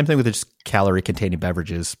 Yeah. Same thing with just calorie containing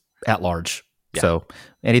beverages at large. Yeah. So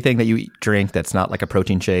anything that you drink that's not like a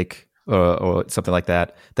protein shake or something like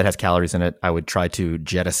that has calories in it, I would try to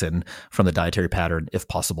jettison from the dietary pattern if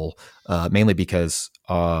possible, mainly because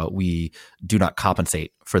we do not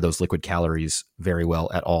compensate for those liquid calories very well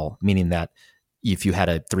at all, meaning that if you had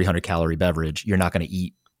a 300 calorie beverage, you're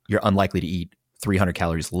unlikely to eat 300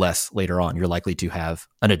 calories less later on. You're likely to have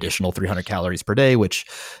an additional 300 calories per day, which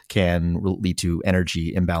can lead to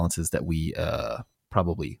energy imbalances that we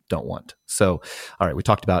probably don't want. So, all right, we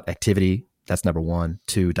talked about activity. That's number 1.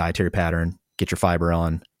 2, dietary pattern, get your fiber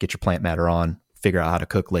on, get your plant matter on, figure out how to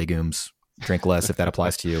cook legumes, drink less if that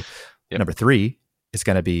applies to you. Yep. Number 3 is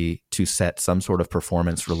going to be to set some sort of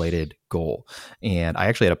performance related goal. And I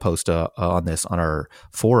actually had a post on this on our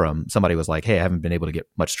forum. Somebody was like, hey, I haven't been able to get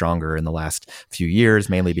much stronger in the last few years,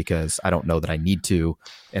 mainly because I don't know that I need to.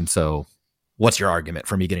 And so what's your argument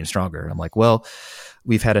for me getting stronger? And I'm like, well,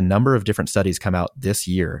 we've had a number of different studies come out this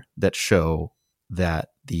year that show that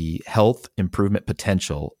the health improvement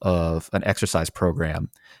potential of an exercise program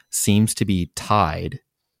seems to be tied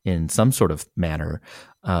in some sort of manner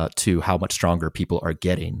to how much stronger people are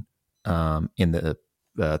getting from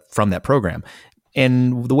that program.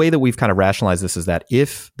 And the way that we've kind of rationalized this is that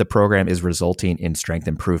if the program is resulting in strength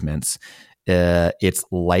improvements, it's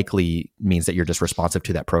likely means that you're just responsive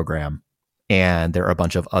to that program. And there are a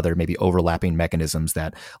bunch of other maybe overlapping mechanisms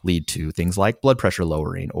that lead to things like blood pressure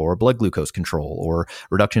lowering or blood glucose control or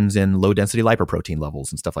reductions in low density lipoprotein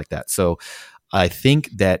levels and stuff like that. So I think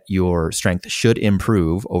that your strength should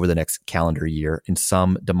improve over the next calendar year in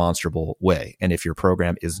some demonstrable way. And if your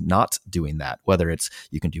program is not doing that, whether it's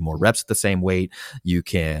you can do more reps at the same weight, you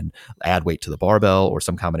can add weight to the barbell or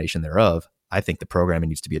some combination thereof, I think the programming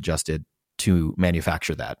needs to be adjusted to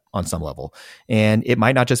manufacture that on some level. And it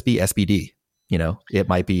might not just be SBD. It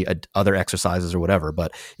might be other exercises or whatever.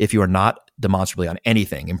 But if you are not demonstrably on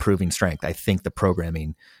anything improving strength, I think the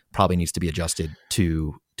programming probably needs to be adjusted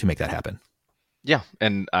to make that happen. Yeah,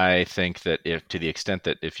 and I think that if to the extent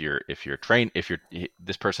that if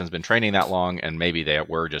this person's been training that long and maybe they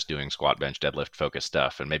were just doing squat, bench, deadlift focused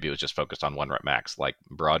stuff, and maybe it was just focused on 1 rep max, like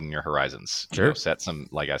broaden your horizons. Sure. Set some,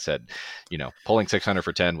 like I said, pulling 600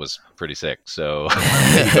 for 10 was pretty sick. So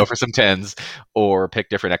maybe go for some 10s or pick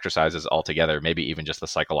different exercises altogether. Maybe even just the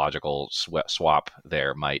psychological swap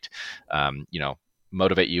there might,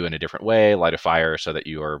 motivate you in a different way, light a fire so that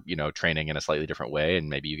you are, training in a slightly different way, and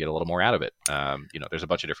maybe you get a little more out of it. There's a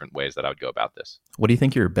bunch of different ways that I would go about this. What do you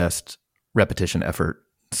think your best repetition effort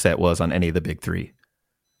set was on any of the big 3? What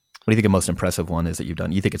do you think the most impressive one is that you've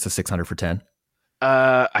done? You think it's a 600 for 10?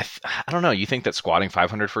 I don't know. You think that squatting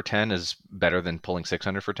 500 for 10 is better than pulling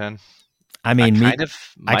 600 for 10? I mean,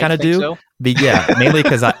 I kind of do, so. But yeah, mainly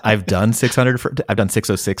because I've done 600 I've done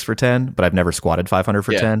 606 for 10, but I've never squatted 500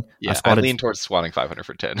 for 10. Yeah, I lean towards squatting 500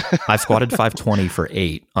 for 10. I've squatted 520 for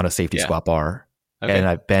 8 on a safety squat bar, and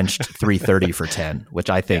I've benched 330 for 10, which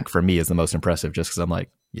I think for me is the most impressive, just because I'm like,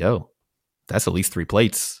 yo, that's at least 3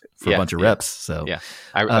 plates for a bunch of reps. So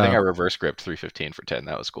I think I reverse gripped 315 for 10.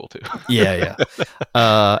 That was cool too. yeah.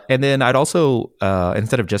 And then I'd also,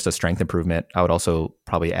 instead of just a strength improvement, I would also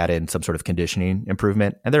probably add in some sort of conditioning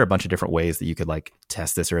improvement. And there are a bunch of different ways that you could like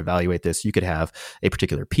test this or evaluate this. You could have a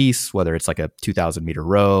particular piece, whether it's like a 2,000 meter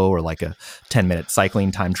row or like a 10-minute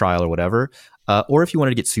cycling time trial or whatever. Or if you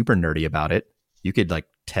wanted to get super nerdy about it, you could like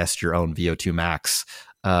test your own VO2 max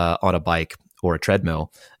on a bike or a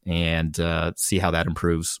treadmill and see how that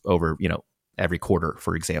improves over, every quarter,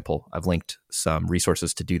 for example. I've linked some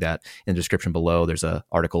resources to do that in the description below. There's an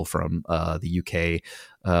article from the UK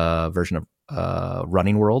version of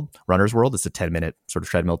Runner's World. It's a 10-minute sort of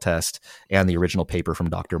treadmill test, and the original paper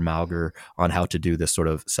from Dr. Mauger on how to do this sort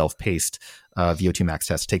of self-paced VO2 max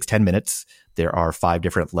test. It takes 10 minutes. There are 5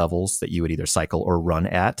 different levels that you would either cycle or run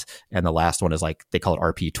at. And the last one is like, they call it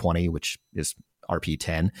RP20, which is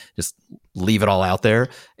RP10. Just leave it all out there,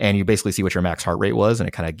 and you basically see what your max heart rate was, and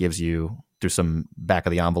it kind of gives you, through some back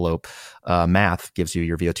of the envelope math, gives you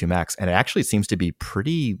your VO2 max. And it actually seems to be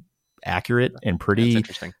pretty accurate and pretty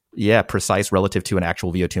precise relative to an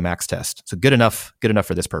actual VO2 max test. So good enough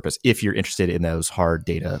for this purpose if you're interested in those hard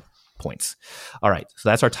data points. All right, so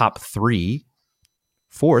that's our top 3.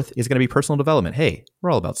 4th is going to be personal development. Hey,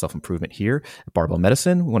 we're all about self-improvement here at Barbell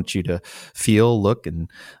Medicine. We want you to feel, look,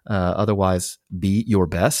 and otherwise be your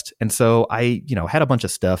best. And so I, had a bunch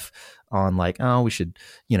of stuff on like, we should,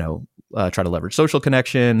 try to leverage social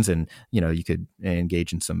connections, and, you could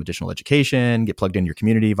engage in some additional education, get plugged into your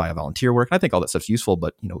community via volunteer work. And I think all that stuff's useful,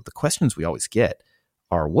 but, the questions we always get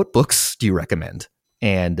are, what books do you recommend?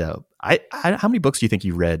 And how many books do you think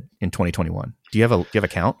you read in 2021? Do you have a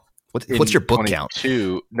count? What's your book count?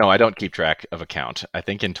 No, I don't keep track of a count. I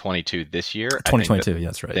think in 22 this year, 2022,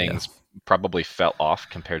 that's right. Things probably fell off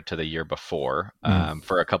compared to the year before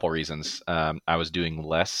for a couple reasons. I was doing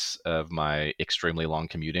less of my extremely long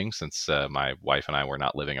commuting since my wife and I were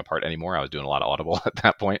not living apart anymore. I was doing a lot of Audible at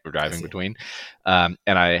that point, or driving between. And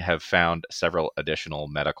I have found several additional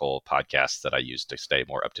medical podcasts that I use to stay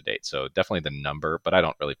more up to date. So definitely the number, but I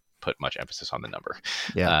don't really put much emphasis on the number.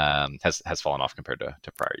 Has fallen off compared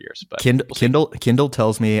to prior years. But Kindle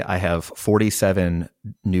tells me I have 47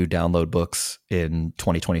 new download books in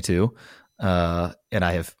 2022, and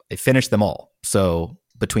I finished them all. So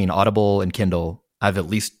between Audible and Kindle,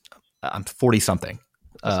 I'm 40 something.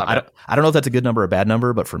 I don't know if that's a good number or a bad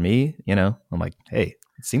number, but for me, I'm like, hey,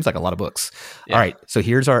 it seems like a lot of books. All right, so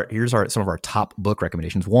here's some of our top book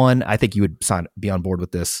recommendations. One, I think you would be on board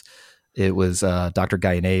with this. It was Dr.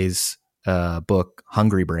 Guyonet's book,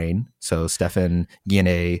 Hungry Brain. So Stephan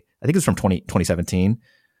Guyenet, I think it's from 2017.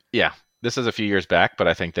 Yeah, this is a few years back, but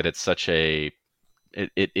I think that it's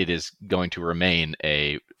it is going to remain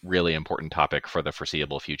a really important topic for the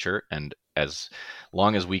foreseeable future. And as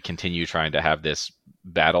long as we continue trying to have this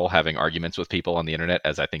battle, having arguments with people on the internet,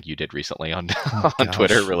 as I think you did recently on on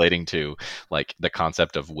Twitter, relating to like the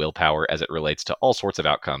concept of willpower as it relates to all sorts of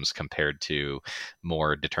outcomes compared to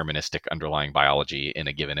more deterministic underlying biology in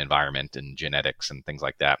a given environment and genetics and things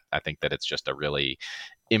like that, I think that it's just a really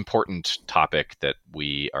important topic that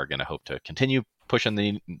we are going to hope to continue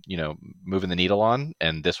pushing moving the needle on.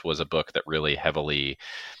 And this was a book that really heavily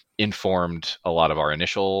informed a lot of our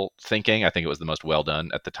initial thinking. I think it was the most well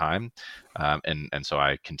done at the time. And so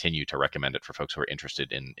I continue to recommend it for folks who are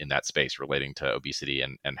interested in that space relating to obesity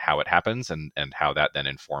and how it happens and how that then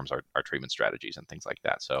informs our treatment strategies and things like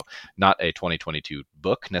that. So not a 2022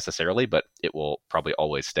 book necessarily, but it will probably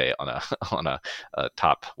always stay on a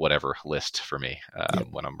top whatever list for me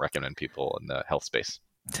when I'm recommending people in the health space.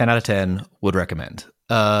 10 out of 10 would recommend.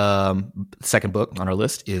 Second book on our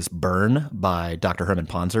list is Burn by Dr. Herman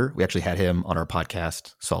Ponzer. We actually had him on our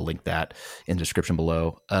podcast, so I'll link that in the description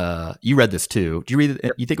below. You read this too. Do you read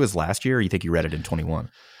it? You think it was last year, or you think you read it in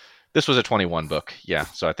 21? This was a 21 book. Yeah.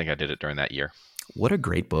 So I think I did it during that year. What a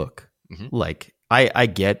great book. Mm-hmm. Like, I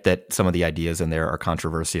get that some of the ideas in there are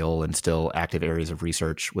controversial and still active areas of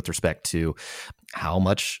research with respect to how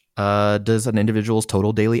much does an individual's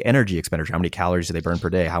total daily energy expenditure, how many calories do they burn per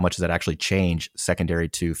day, how much does that actually change secondary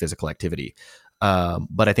to physical activity?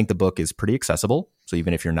 But I think the book is pretty accessible. So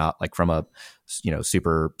even if you're not like from a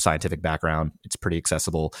super scientific background, it's pretty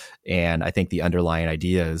accessible. And I think the underlying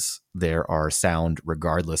ideas there are sound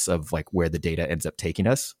regardless of like where the data ends up taking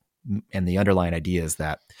us. And the underlying idea is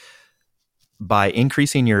that by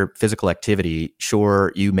increasing your physical activity,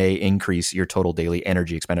 sure, you may increase your total daily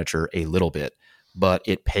energy expenditure a little bit, but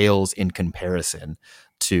it pales in comparison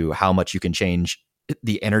to how much you can change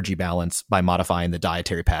the energy balance by modifying the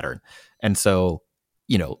dietary pattern. And so,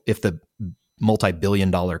 if the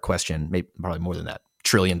multi-billion-dollar question, maybe probably more than that,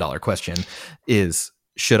 trillion-dollar question is,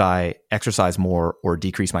 should I exercise more or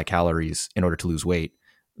decrease my calories in order to lose weight?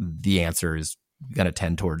 The answer is going to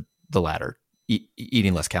tend toward the latter.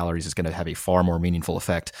 Eating less calories is going to have a far more meaningful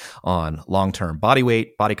effect on long-term body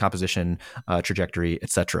weight, body composition, trajectory,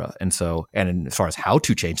 etc. And as far as how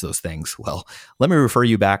to change those things, well, let me refer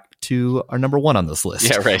you back to our number one on this list.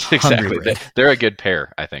 Yeah, right. Exactly. They're a good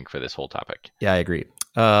pair, I think, for this whole topic. Yeah, I agree.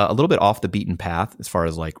 A little bit off the beaten path as far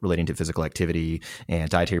as like relating to physical activity and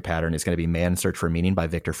dietary pattern is going to be Man's Search for Meaning by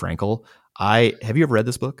Viktor Frankl. Have you ever read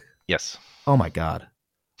this book? Yes. Oh my God.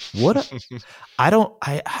 I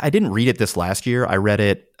didn't read it this last year. I read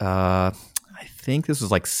it, I think this was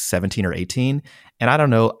like 17 or 18. And I don't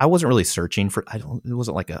know, I wasn't really searching for, it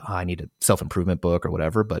wasn't like I need a self-improvement book or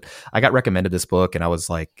whatever, but I got recommended this book. And I was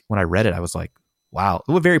like, when I read it, I was like, wow,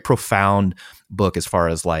 it was a very profound book as far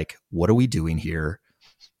as like, what are we doing here?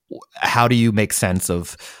 How do you make sense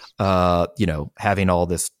of, having all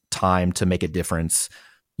this time to make a difference,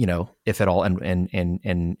 if at all, and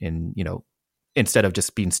instead of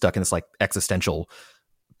just being stuck in this like existential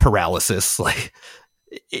paralysis, like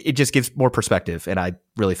it just gives more perspective. And I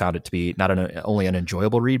really found it to be not only an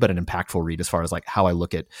enjoyable read, but an impactful read as far as like how I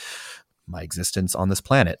look at my existence on this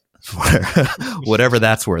planet, whatever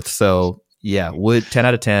that's worth. So yeah, 10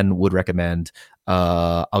 out of 10 would recommend.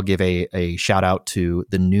 I'll give a shout out to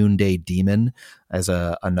The Noonday Demon as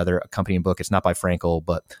another accompanying book. It's not by Frankl,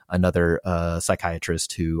 but another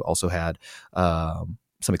psychiatrist who also had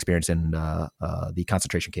some experience in the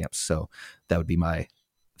concentration camps. So that would be my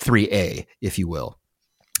 3A, if you will.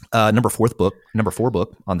 Number four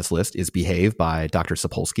book on this list is Behave by Dr.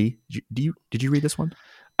 Sapolsky. Did you read this one?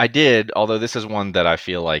 I did, although this is one that I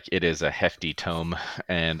feel like it is a hefty tome,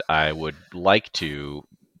 and I would like to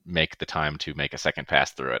make the time to make a second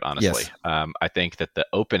pass through it, honestly. Yes. I think that the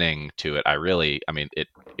opening to it,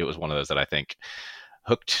 it was one of those that I think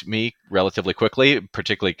hooked me relatively quickly,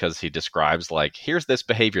 particularly because he describes like, here's this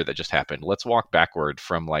behavior that just happened. Let's walk backward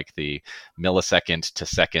from like the millisecond to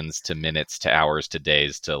seconds to minutes to hours to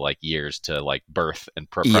days to like years to like birth and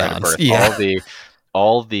prior to birth. Yeah.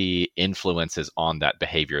 All the influences on that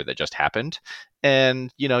behavior that just happened. And,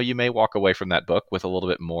 you may walk away from that book with a little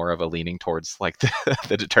bit more of a leaning towards like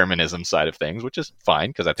the determinism side of things, which is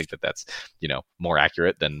fine because I think that that's, more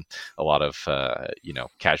accurate than a lot of,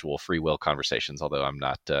 casual free will conversations, although I'm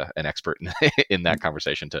not an expert in that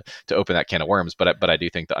conversation to open that can of worms. But I do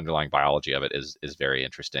think the underlying biology of it is very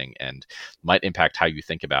interesting and might impact how you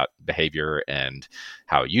think about behavior and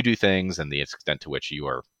how you do things and the extent to which you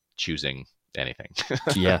are choosing anything.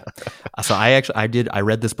 Yeah. So I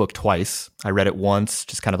read this book twice. I read it once,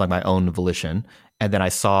 just kind of like my own volition. And then I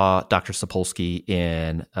saw Dr. Sapolsky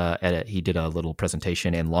he did a little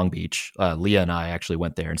presentation in Long Beach. Leah and I actually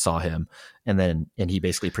went there and saw him. And he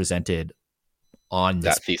basically presented on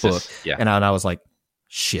this that thesis. book. Yeah. And I was like,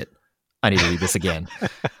 shit, I need to read this again.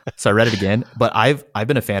 So I read it again, but I've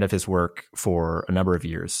been a fan of his work for a number of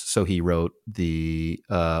years. So he wrote the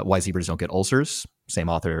Why Zebras Don't Get Ulcers, same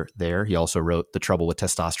author there. He also wrote The Trouble with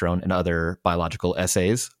Testosterone and Other Biological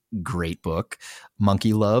Essays. Great book.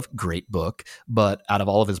 Monkey Love, great book. But out of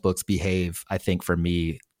all of his books, Behave, I think for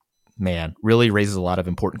me, man, really raises a lot of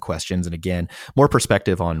important questions. And again, more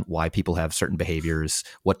perspective on why people have certain behaviors,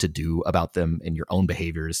 what to do about them in your own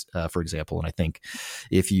behaviors, for example. And I think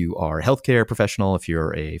if you are a healthcare professional, if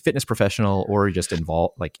you're a fitness professional, or you're just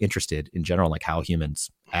involved, like interested in general, like how humans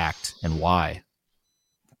act and why,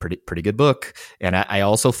 pretty good book. And I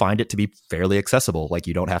also find it to be fairly accessible. Like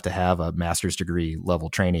you don't have to have a master's degree level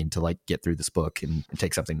training to like get through this book and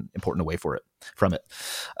take something important away from it.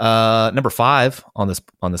 Number 5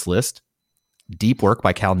 on this list, Deep Work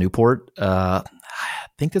by Cal Newport. I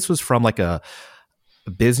think this was from like a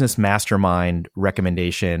business mastermind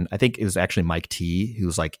recommendation. I think it was actually Mike T, who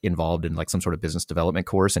was like involved in like some sort of business development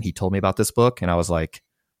course. And he told me about this book and I was like,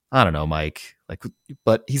 I don't know, Mike,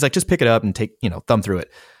 but he's like, just pick it up and thumb through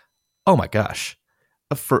it. Oh my gosh.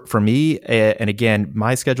 For me, and again,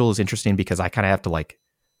 my schedule is interesting because I kind of have to like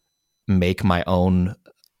make my own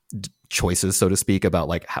choices, so to speak, about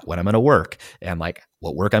like when I'm going to work and like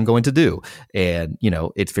what work I'm going to do. And,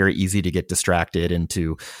 it's very easy to get distracted and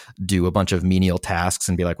to do a bunch of menial tasks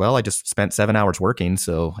and be like, well, I just spent 7 hours working.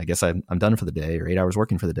 So I guess I'm done for the day, or 8 hours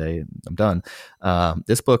working for the day. And I'm done.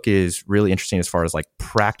 This book is really interesting as far as like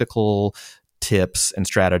practical tips and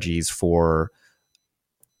strategies for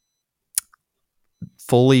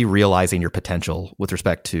fully realizing your potential with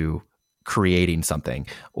respect to creating something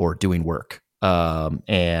or doing work.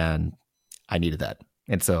 And I needed that.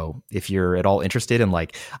 And so if you're at all interested in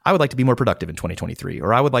like, I would like to be more productive in 2023,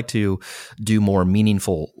 or I would like to do more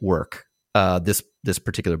meaningful work, this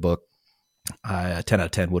particular book, 10 out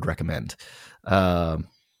of 10 would recommend.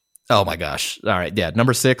 Oh my gosh. All right. Yeah.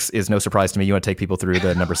 Number 6 is no surprise to me. You want to take people through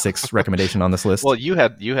the number 6 recommendation on this list? Well, you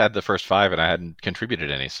had the first 5 and I hadn't contributed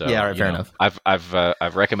any. So yeah, right, fair enough.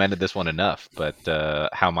 I've recommended this one enough, but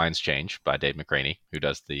How Minds Change by Dave McRaney, who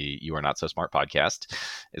does the You Are Not So Smart podcast,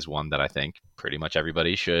 is one that I think pretty much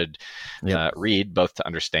everybody should read, both to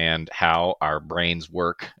understand how our brains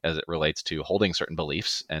work as it relates to holding certain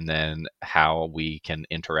beliefs, and then how we can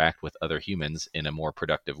interact with other humans in a more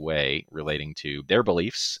productive way relating to their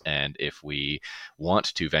beliefs. And if we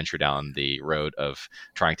want to venture down the road of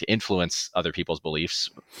trying to influence other people's beliefs,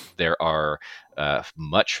 there are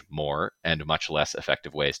much more and much less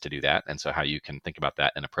effective ways to do that. And so how you can think about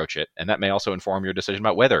that and approach it. And that may also inform your decision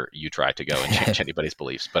about whether you try to go and change anybody's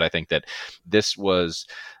beliefs. But I think that this was,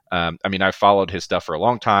 I've followed his stuff for a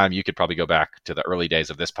long time. You could probably go back to the early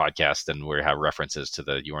days of this podcast and we have references to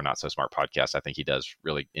the You Are Not So Smart podcast. I think he does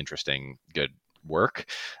really interesting, good work.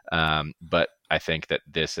 But I think that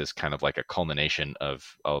this is kind of like a culmination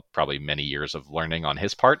of probably many years of learning on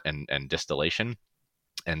his part and distillation.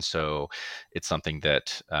 And so it's something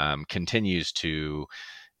that continues to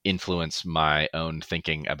influence my own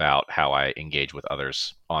thinking about how I engage with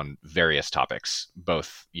others on various topics,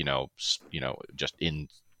 both, just in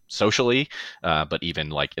socially, but even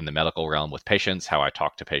like in the medical realm with patients, how I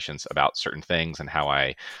talk to patients about certain things and how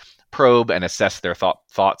I probe and assess their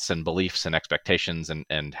thoughts and beliefs and expectations,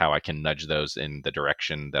 and how I can nudge those in the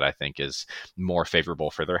direction that I think is more favorable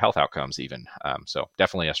for their health outcomes even. So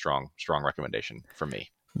definitely a strong recommendation from me.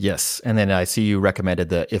 Yes. And then I see you recommended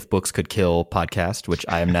the If Books Could Kill podcast, which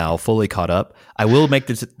I am now fully caught up. I will make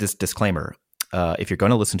this disclaimer. If you're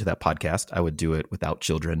going to listen to that podcast, I would do it without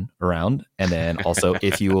children around. And then also,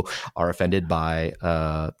 if you are offended by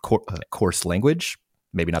coarse language,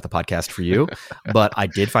 maybe not the podcast for you, but I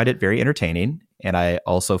did find it very entertaining. And I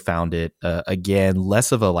also found it, again,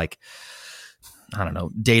 less of a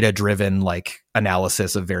data-driven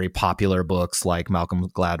analysis of very popular books like Malcolm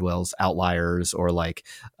Gladwell's Outliers or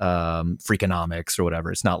Freakonomics or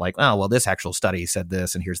whatever. It's not like, oh, well, this actual study said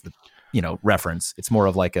this and here's the, reference. It's more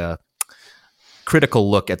of like a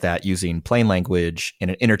critical look at that using plain language in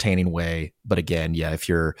an entertaining way. But again, yeah, if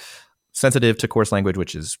you're sensitive to coarse language,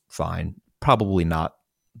 which is fine, probably not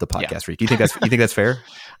the podcast for you. Do you think that's fair?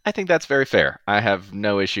 I think that's very fair. I have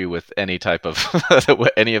no issue with any type of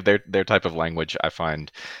any of their type of language. I find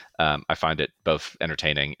it both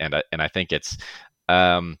entertaining and I think it's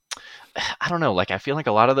I don't know, I feel like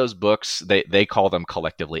a lot of those books they call them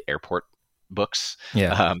collectively airport books.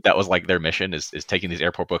 Yeah. That was like their mission is taking these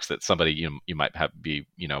airport books that somebody you might be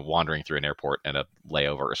wandering through an airport and a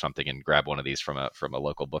layover or something and grab one of these from a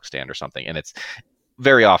local book stand or something. And it's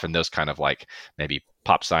very often those kind of like maybe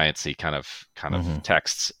pop sciencey kind of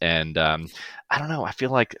texts. And I don't know, I feel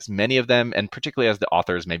like many of them, and particularly as the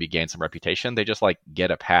authors maybe gain some reputation, they just like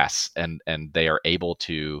get a pass and they are able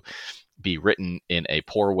to be written in a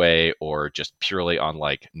poor way or just purely on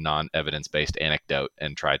like non-evidence based anecdote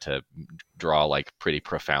and try to draw like pretty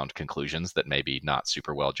profound conclusions that may be not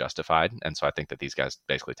super well justified. And so I think that these guys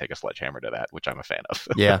basically take a sledgehammer to that, which I'm a fan of.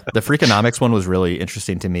 Yeah. The Freakonomics one was really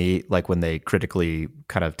interesting to me, like when they critically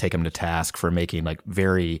kind of take them to task for making like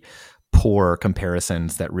very poor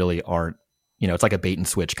comparisons that really aren't, it's like a bait and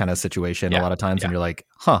switch kind of situation a lot of times. And you're like,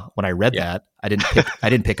 when I read that, I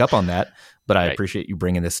didn't pick up on that, but I appreciate you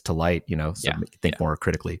bringing this to light, so think more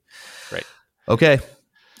critically. Right. Okay.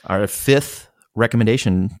 Our fifth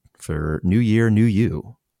recommendation for New Year, New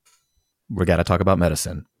You. We got to talk about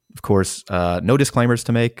medicine. Of course, no disclaimers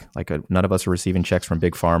to make. Like none of us are receiving checks from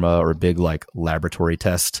big pharma or a big like laboratory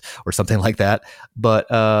test or something like that. But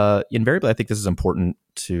invariably, I think this is important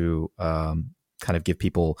to kind of give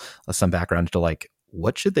people some background to like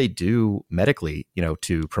what should they do medically,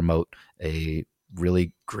 to promote a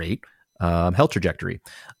really great health trajectory.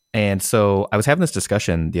 And so I was having this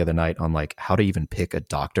discussion the other night on like how to even pick a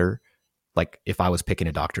doctor. Like if I was picking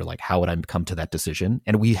a doctor, like how would I come to that decision?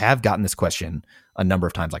 And we have gotten this question a number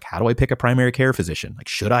of times, like how do I pick a primary care physician? Like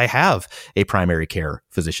should I have a primary care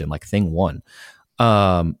physician? Like thing one.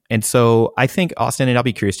 And so I think, Austin, and I'll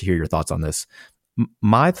be curious to hear your thoughts on this.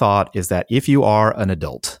 My thought is that if you are an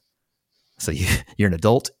adult, so you're an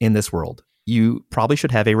adult in this world, you probably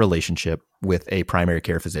should have a relationship with a primary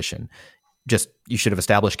care physician. You should have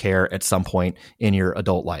established care at some point in your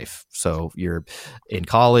adult life. So you're in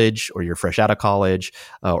college or you're fresh out of college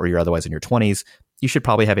or you're otherwise in your 20s. You should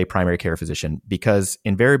probably have a primary care physician because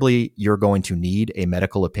invariably you're going to need a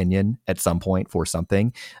medical opinion at some point for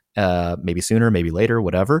something, maybe sooner, maybe later,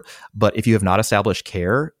 whatever. But if you have not established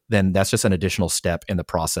care, then that's just an additional step in the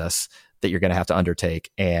process that you're going to have to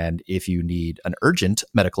undertake. And if you need an urgent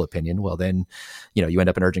medical opinion, well, then, you end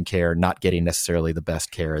up in urgent care, not getting necessarily the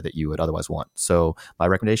best care that you would otherwise want. So my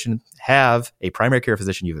recommendation, have a primary care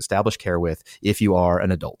physician you've established care with if you are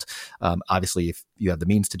an adult. Obviously, if you have the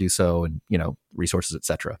means to do so and, resources, et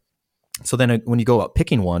cetera. So then when you go out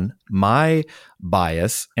picking one, my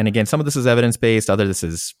bias, and again, some of this is evidence-based,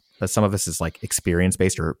 some of this is like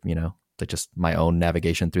experience-based or, just my own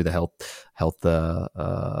navigation through the health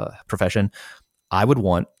profession. I would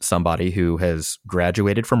want somebody who has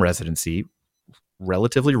graduated from residency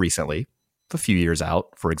relatively recently, a few years out,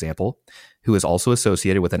 for example, who is also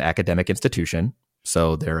associated with an academic institution.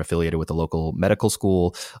 So they're affiliated with a local medical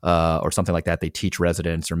school or something like that. They teach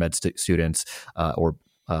residents or students or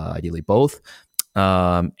ideally both.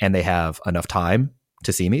 And they have enough time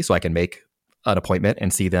to see me so I can make an appointment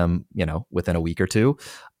and see them, within a week or two.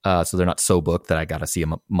 So they're not so booked that I got to see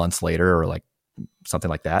them months later or like something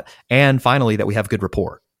like that. And finally, that we have good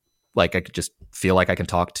rapport. Like I could just feel like I can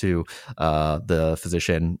talk to the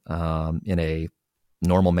physician in a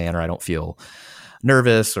normal manner. I don't feel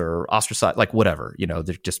nervous or ostracized, like whatever,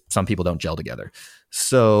 there's just some people don't gel together.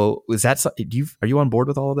 So is that, are you on board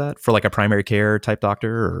with all of that for like a primary care type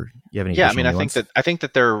doctor, or you have any? Yeah, I mean, I think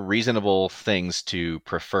that they're reasonable things to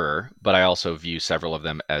prefer, but I also view several of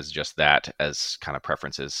them as just that, as kind of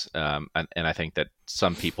preferences. And I think that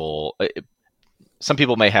some people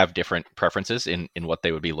may have different preferences in what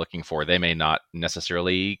they would be looking for. They may not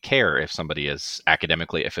necessarily care if somebody is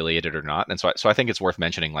academically affiliated or not. And so I think it's worth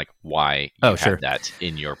mentioning like why you have that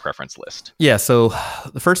in your preference list. Yeah. So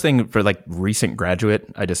the first thing for like recent graduate,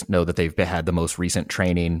 I just know that they've had the most recent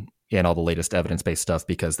training in all the latest evidence-based stuff,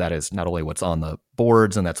 because that is not only what's on the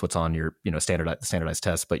boards and that's what's on your, standardized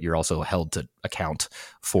tests, but you're also held to account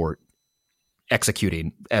for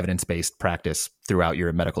executing evidence-based practice throughout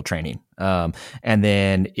your medical training. And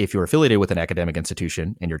then if you're affiliated with an academic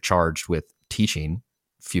institution and you're charged with teaching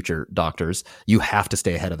future doctors, you have to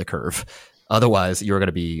stay ahead of the curve. Otherwise, you're going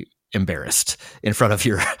to be embarrassed in front of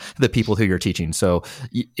the people who you're teaching. So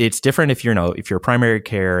it's different if you're primary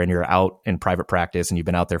care and you're out in private practice and you've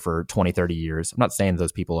been out there for 20, 30 years. I'm not saying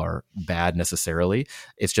those people are bad necessarily.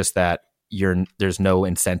 It's just that there's no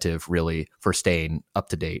incentive really for staying up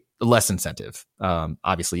to date, less incentive.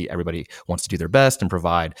 Obviously, everybody wants to do their best and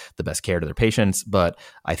provide the best care to their patients, but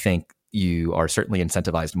I think you are certainly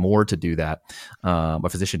incentivized more to do that. A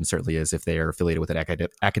physician certainly is if they are affiliated with an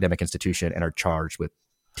academic institution and are charged with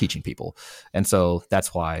teaching people. And so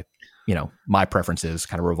that's why, my preferences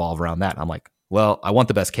kind of revolve around that. I'm like, well, I want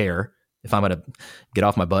the best care. if I'm going to get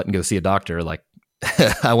off my butt and go see a doctor, like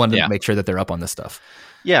I want to make sure that they're up on this stuff.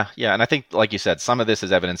 Yeah. And I think, like you said, some of this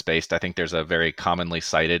is evidence-based. I think there's a very commonly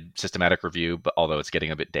cited systematic review, but although it's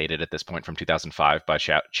getting a bit dated at this point, from 2005 by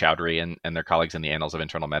Chowdhury and their colleagues in the Annals of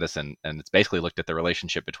Internal Medicine. And it's basically looked at the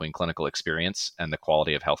relationship between clinical experience and the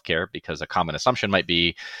quality of healthcare, because a common assumption might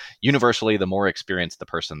be universally, the more experienced the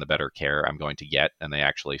person, the better care I'm going to get. And they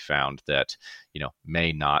actually found that,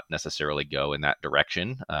 may not necessarily go in that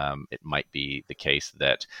direction. It might be the case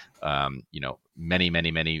that,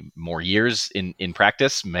 many more years in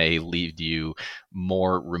practice may leave you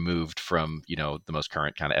more removed from, the most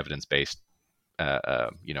current kind of evidence-based,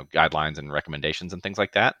 guidelines and recommendations and things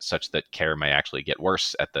like that, such that care may actually get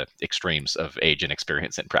worse at the extremes of age and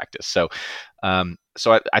experience in practice. So,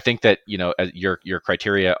 I think that, your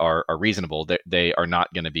criteria are reasonable. They are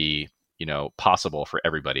not going to be, possible for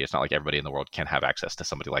everybody. It's not like everybody in the world can have access to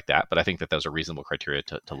somebody like that, but I think that those are reasonable criteria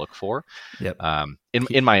to look for. Yep.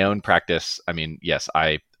 In my own practice, I mean, yes,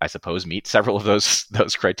 I suppose meet several of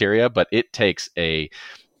those criteria, but it takes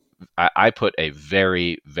I put a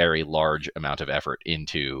very, very large amount of effort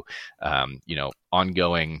into,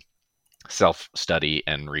 ongoing self-study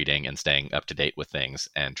and reading and staying up to date with things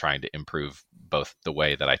and trying to improve both the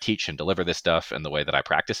way that I teach and deliver this stuff and the way that I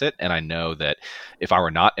practice it. And I know that if I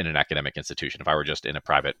were not in an academic institution, if I were just in a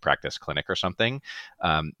private practice clinic or something,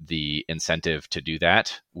 the incentive to do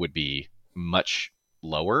that would be much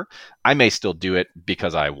lower. I may still do it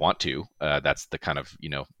because I want to. That's the kind of,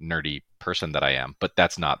 nerdy person that I am, but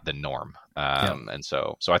that's not the norm. And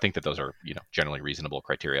so I think that those are, generally reasonable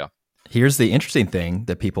criteria. Here's the interesting thing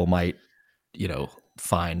that people might,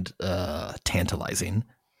 find tantalizing.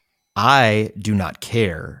 I do not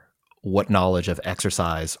care what knowledge of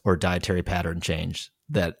exercise or dietary pattern change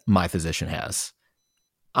that my physician has.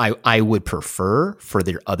 I would prefer for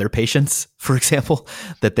their other patients, for example,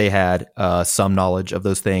 that they had some knowledge of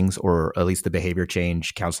those things, or at least the behavior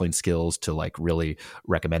change counseling skills to like really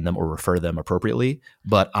recommend them or refer them appropriately.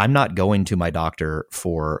 But I'm not going to my doctor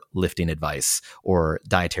for lifting advice or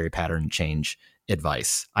dietary pattern change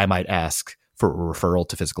advice. I might ask for a referral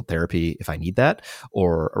to physical therapy if I need that,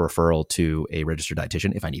 or a referral to a registered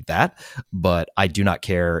dietitian if I need that. But I do not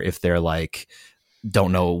care if they're like,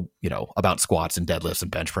 don't know, about squats and deadlifts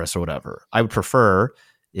and bench press or whatever. I would prefer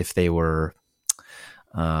if they were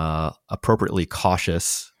appropriately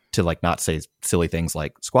cautious to like not say silly things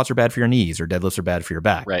like squats are bad for your knees or deadlifts are bad for your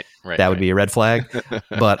back. Right. That would be a red flag.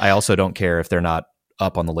 But I also don't care if they're not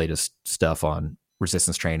up on the latest stuff on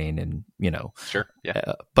resistance training and, Sure.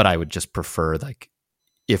 Yeah. But I would just prefer like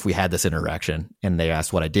if we had this interaction and they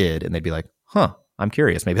asked what I did and they'd be like, I'm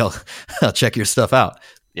curious. Maybe I'll check your stuff out.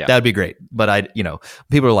 Yeah. That would be great. But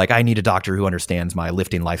people are like, I need a doctor who understands my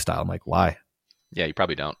lifting lifestyle. I'm like, why? Yeah, you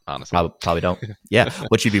probably don't, honestly. Probably don't. Yeah.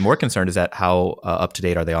 What you'd be more concerned is that how up to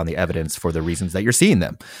date are they on the evidence for the reasons that you're seeing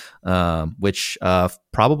them, which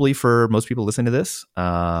probably for most people listening to this,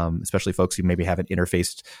 especially folks who maybe haven't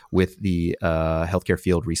interfaced with the healthcare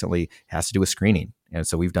field recently, has to do with screening. And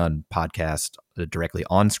so we've done podcasts directly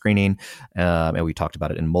on screening, and we talked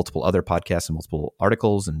about it in multiple other podcasts and multiple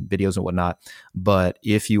articles and videos and whatnot. But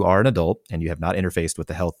if you are an adult and you have not interfaced with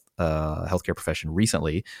the healthcare profession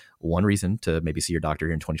recently, one reason to maybe see your doctor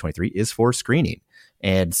here in 2023 is for screening.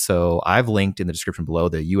 And so I've linked in the description below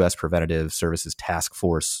the U.S. Preventative Services Task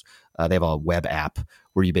Force. They have a web app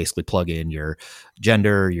where you basically plug in your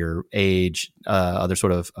gender, your age, other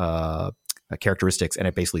sort of characteristics, and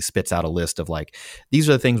it basically spits out a list of like, these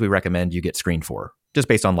are the things we recommend you get screened for, just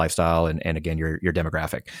based on lifestyle and again your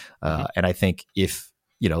demographic. And I think if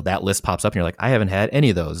that list pops up and you're like, I haven't had any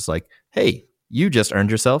of those, it's like, hey, you just earned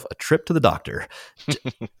yourself a trip to the doctor.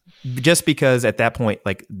 Just because at that point,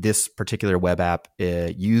 like this particular web app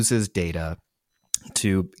uses data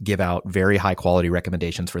to give out very high quality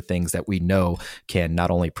recommendations for things that we know can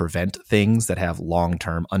not only prevent things that have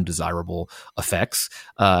long-term undesirable effects,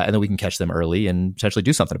 and then we can catch them early and potentially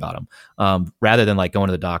do something about them, rather than like going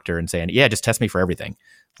to the doctor and saying, yeah, just test me for everything.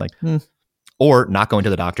 It's like, or not going to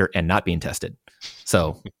the doctor and not being tested.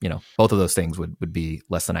 So, both of those things would be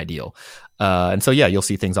less than ideal. And so, yeah, you'll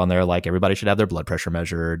see things on there like everybody should have their blood pressure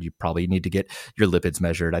measured. You probably need to get your lipids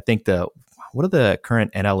measured. I think what do the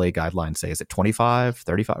current NLA guidelines say? Is it 25,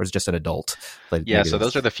 35, or is it just an adult? Like yeah, so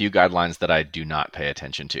those are the few guidelines that I do not pay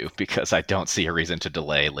attention to because I don't see a reason to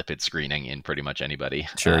delay lipid screening in pretty much anybody.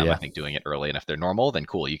 Sure, yeah. I think doing it early, and if they're normal, then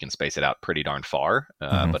cool, you can space it out pretty darn far.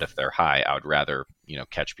 But if they're high, I would rather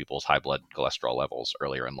catch people's high blood cholesterol levels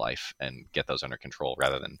earlier in life and get those under control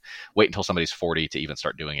rather than wait until somebody's 40 to even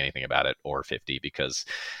start doing anything about it, or 50, because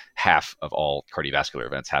half of all cardiovascular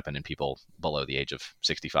events happen in people below the age of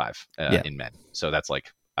 65 in men. So that's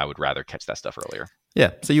like I would rather catch that stuff earlier.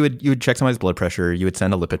 Yeah. So you would check somebody's blood pressure. You would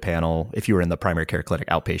send a lipid panel. If you were in the primary care clinic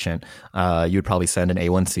outpatient, you would probably send an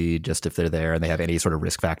A1C just if they're there and they have any sort of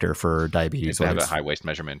risk factor for diabetes. If they have a high waist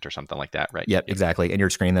measurement or something like that, right? Yep, exactly. And you're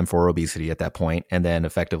screening them for obesity at that point. And then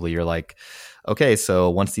effectively you're like, okay, so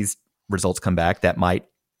once these results come back, that might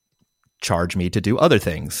charge me to do other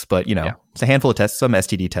things. But, it's a handful of tests, some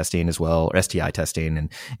STD testing as well, or STI testing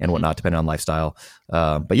and whatnot, depending on lifestyle.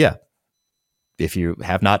 But yeah, if you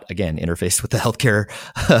have not, again, interfaced with the healthcare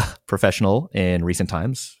professional in recent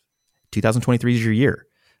times, 2023 is your year.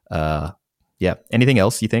 Yeah. Anything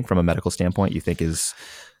else you think from a medical standpoint you think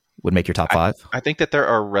would make your top five? I think that there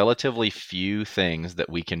are relatively few things that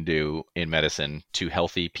we can do in medicine to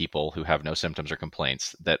healthy people who have no symptoms or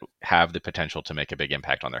complaints that have the potential to make a big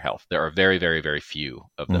impact on their health. There are very, very, very few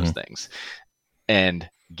of those things. And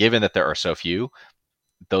given that there are so few,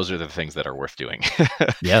 those are the things that are worth doing.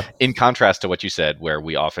 Yeah. In contrast to what you said, where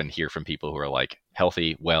we often hear from people who are like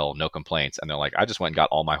healthy, well, no complaints. And they're like, I just went and got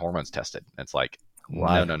all my hormones tested. And it's like,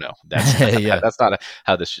 wow. No. That's not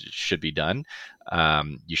how this should be done.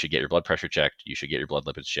 You should get your blood pressure checked. You should get your blood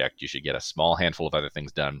lipids checked. You should get a small handful of other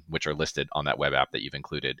things done, which are listed on that web app that you've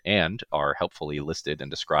included and are helpfully listed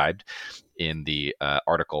and described in the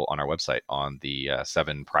article on our website on the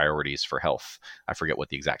 7 priorities for health. I forget what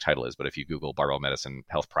the exact title is, but if you Google Barbell Medicine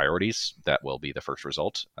health priorities, that will be the first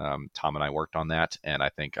result. Tom and I worked on that, and I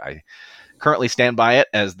think I currently stand by it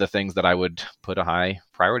as the things that I would put a high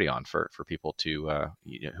priority on for people to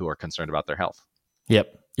who are concerned about their health.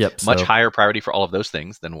 Yep. Much higher priority for all of those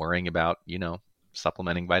things than worrying about,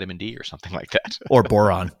 supplementing vitamin D or something like that. Or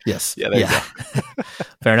boron. Yes. Yeah, there you go.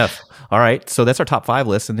 Fair enough. All right. So that's our top 5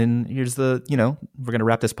 list. And then here's we're going to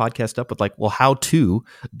wrap this podcast up with how to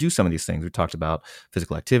do some of these things. We talked about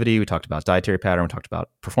physical activity. We talked about dietary pattern. We talked about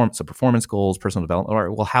performance goals, personal development. All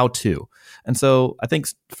right. Well, how to? And so I think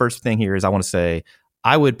first thing here is I want to say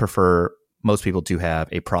I would prefer most people to have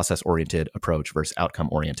a process-oriented approach versus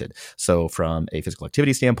outcome-oriented. So from a physical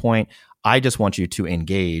activity standpoint, I just want you to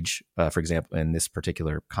engage, for example, in this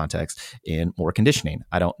particular context, in more conditioning.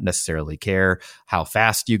 I don't necessarily care how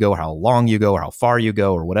fast you go, or how long you go, or how far you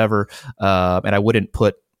go, or whatever. And I wouldn't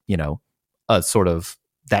put, a sort of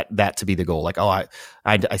that to be the goal. Like,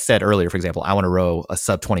 I said earlier, for example, I want to row a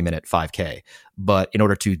sub 20-minute 5K. But in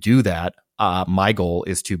order to do that, my goal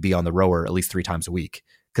is to be on the rower at least 3 times a week.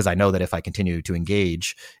 Because I know that if I continue to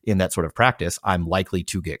engage in that sort of practice, I'm likely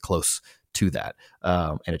to get close to that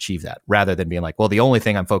and achieve that, rather than being like, well, the only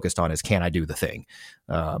thing I'm focused on is can I do the thing?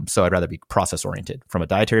 So I'd rather be process oriented. From a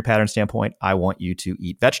dietary pattern standpoint, I want you to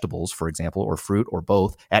eat vegetables, for example, or fruit or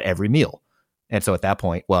both at every meal. And so at that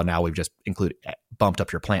point, well, now we've just bumped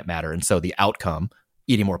up your plant matter. And so the outcome,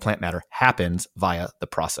 eating more plant matter, happens via the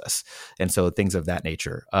process. And so things of that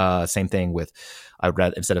nature. Same thing with, I would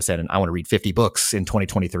rather, instead of saying, I want to read 50 books in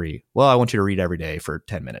 2023, well, I want you to read every day for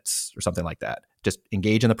 10 minutes or something like that. Just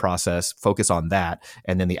engage in the process, focus on that,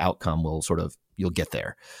 and then the outcome will you'll get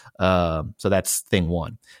there. So that's thing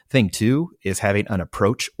 1. Thing 2 is having an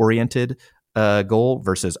approach-oriented goal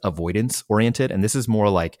versus avoidance-oriented. And this is more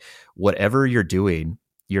like whatever you're doing,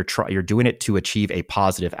 you're doing it to achieve a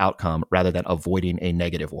positive outcome rather than avoiding a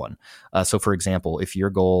negative one. So for example, if your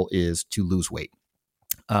goal is to lose weight,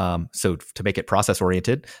 so to make it process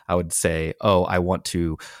oriented, I would say, I want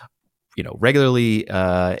to, regularly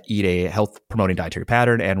eat a health promoting dietary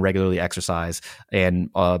pattern and regularly exercise and,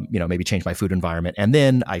 maybe change my food environment. And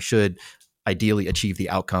then I should ideally achieve the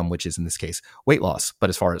outcome, which is in this case, weight loss. But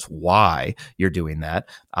as far as why you're doing that,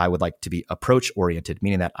 I would like to be approach oriented,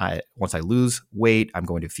 meaning that once I lose weight, I'm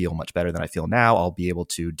going to feel much better than I feel now. I'll be able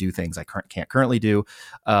to do things I can't currently do,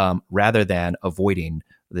 rather than avoiding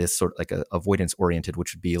this sort of like a avoidance oriented,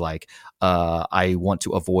 which would be like, I want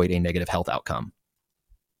to avoid a negative health outcome.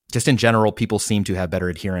 Just in general, people seem to have better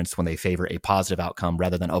adherence when they favor a positive outcome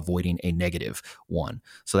rather than avoiding a negative one.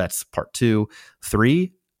 So that's part 2.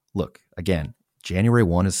 3, look, again, January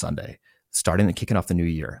 1 is Sunday, starting and kicking off the new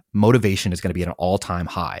year. Motivation is going to be at an all-time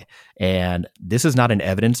high. And this is not an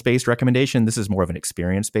evidence-based recommendation. This is more of an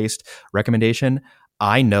experience-based recommendation.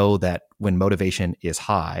 I know that when motivation is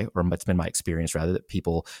high, or it's been my experience rather, that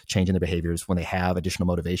people changing their behaviors when they have additional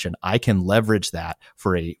motivation, I can leverage that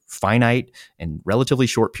for a finite and relatively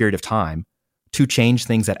short period of time to change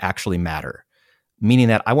things that actually matter. Meaning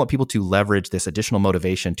that I want people to leverage this additional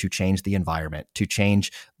motivation to change the environment, to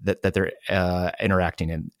change that they're interacting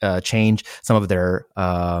in, change some of their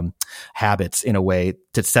habits in a way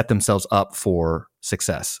to set themselves up for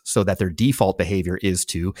success, so that their default behavior is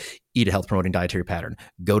to eat a health promoting dietary pattern,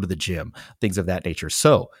 go to the gym, things of that nature.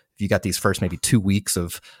 So if you got these first maybe 2 weeks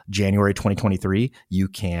of January 2023, you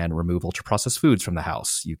can remove ultra processed foods from the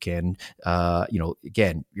house. You can,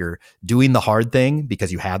 again, you're doing the hard thing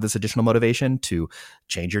because you have this additional motivation to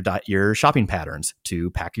change your shopping patterns,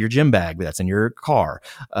 to pack your gym bag that's in your car,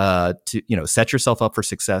 to, set yourself up for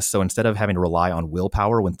success. So instead of having to rely on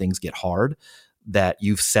willpower when things get hard, that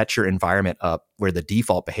you've set your environment up where the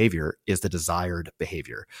default behavior is the desired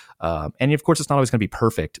behavior. And of course, it's not always going to be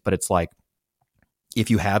perfect, but it's like, if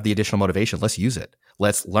you have the additional motivation, let's use it.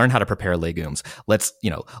 Let's learn how to prepare legumes. Let's,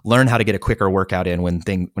 learn how to get a quicker workout in when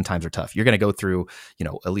times are tough. You're going to go through,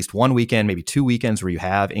 at least one weekend, maybe 2 weekends where you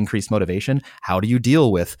have increased motivation. How do you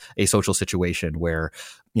deal with a social situation where,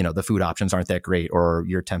 the food options aren't that great, or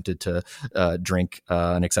you're tempted to drink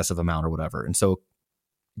an excessive amount or whatever? And so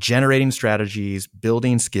generating strategies,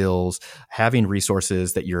 building skills, having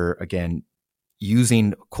resources that you're, again,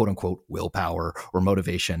 using quote unquote willpower or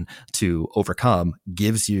motivation to overcome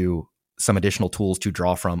gives you some additional tools to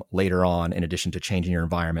draw from later on, in addition to changing your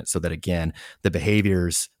environment, so that, again, the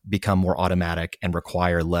behaviors become more automatic and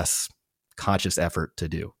require less conscious effort to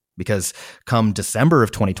do. Because come December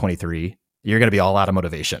of 2023, you're going to be all out of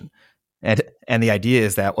motivation. And the idea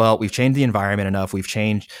is that, well, we've changed the environment enough, we've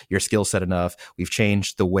changed your skill set enough, we've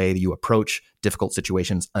changed the way that you approach difficult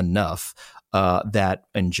situations enough, that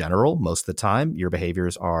in general, most of the time, your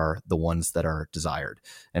behaviors are the ones that are desired.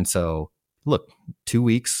 And so, look, 2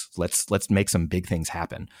 weeks, let's make some big things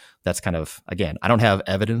happen. That's kind of, again, I don't have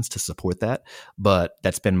evidence to support that, but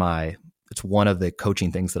that's been it's one of the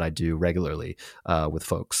coaching things that I do regularly with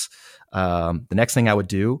folks. The next thing I would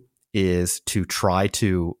do is to try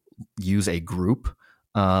to use a group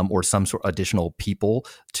or some sort of additional people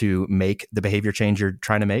to make the behavior change you're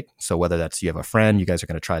trying to make. So whether that's you have a friend, you guys are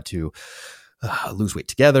going to try to lose weight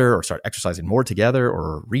together, or start exercising more together,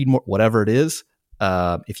 or read more, whatever it is.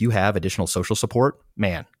 If you have additional social support,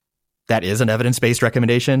 man, that is an evidence-based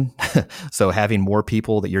recommendation. So having more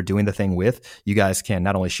people that you're doing the thing with, you guys can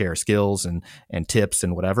not only share skills and tips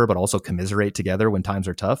and whatever, but also commiserate together when times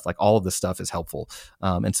are tough. Like, all of this stuff is helpful.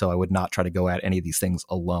 And so I would not try to go at any of these things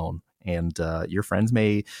alone. And your friends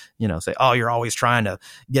may, say, oh, you're always trying to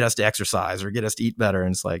get us to exercise or get us to eat better.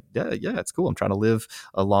 And it's like, yeah, it's cool. I'm trying to live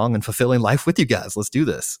a long and fulfilling life with you guys. Let's do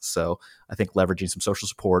this. So I think leveraging some social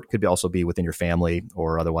support could also be within your family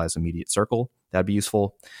or otherwise immediate circle. That'd be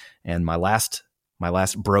useful. And my last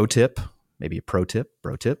bro tip, maybe a bro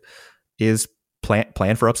tip, is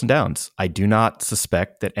plan for ups and downs. I do not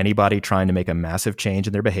suspect that anybody trying to make a massive change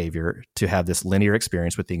in their behavior to have this linear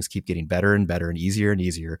experience with things keep getting better and better and easier.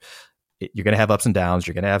 You're going to have ups and downs.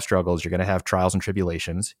 You're going to have struggles. You're going to have trials and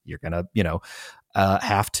tribulations. You're going to,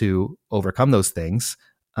 have to overcome those things.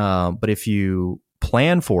 But if you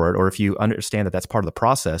plan for it, or if you understand that that's part of the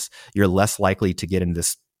process, you're less likely to get in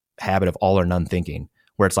this habit of all or none thinking,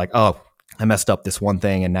 where it's like, oh, I messed up this one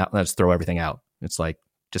thing and now let's throw everything out. It's like,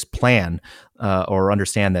 just plan or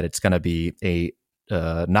understand that it's going to be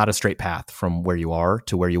not a straight path from where you are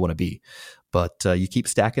to where you want to be. But you keep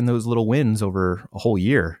stacking those little wins over a whole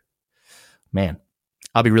year. Man,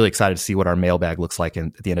 I'll be really excited to see what our mailbag looks like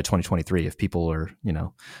at the end of 2023. If people are,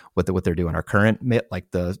 what they're doing. Our current,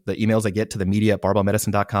 like the emails I get to the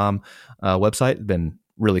media@barbellmedicine.com website have been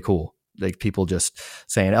really cool. Like, people just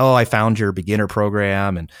saying, oh, I found your beginner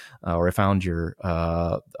program, and or I found your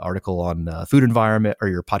article on food environment, or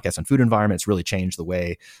your podcast on food environment. It's really changed the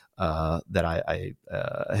way that I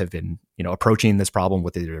have been, approaching this problem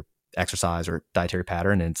with either exercise or dietary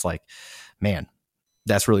pattern. And it's like, man,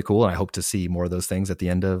 that's really cool. And I hope to see more of those things at the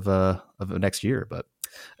end of next year. But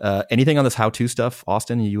anything on this how-to stuff,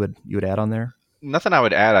 Austin, you would add on there? Nothing I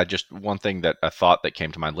would add. One thing that a thought that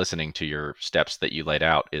came to mind listening to your steps that you laid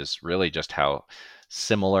out is really just how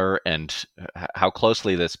similar and how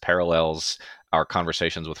closely this parallels our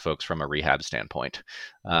conversations with folks from a rehab standpoint.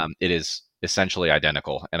 It is essentially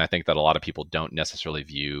identical. And I think that a lot of people don't necessarily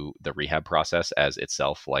view the rehab process as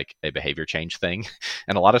itself like a behavior change thing.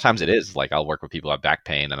 And a lot of times it is. Like, I'll work with people who have back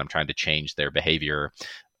pain and I'm trying to change their behavior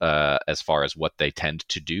as far as what they tend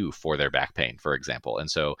to do for their back pain, for example. And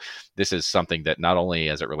so this is something that not only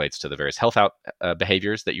as it relates to the various health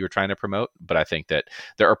behaviors that you were trying to promote, but I think that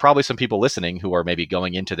there are probably some people listening who are maybe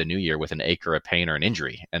going into the new year with an ache or a pain or an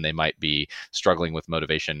injury, and they might be struggling with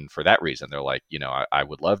motivation for that reason. They're like, I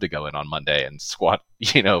would love to go in on Monday and squat,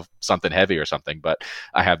 something heavy or something, but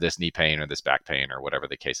I have this knee pain or this back pain or whatever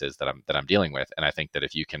the case is that I'm dealing with. And I think that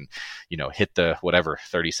if you can, hit the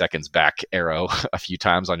 30 seconds back arrow a few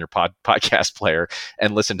times on your podcast player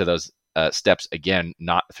and listen to those steps again,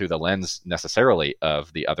 not through the lens necessarily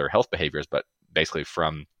of the other health behaviors, but basically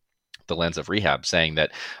from the lens of rehab, saying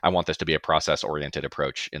that I want this to be a process-oriented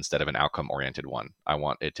approach instead of an outcome-oriented one. I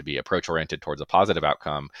want it to be approach-oriented towards a positive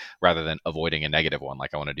outcome rather than avoiding a negative one.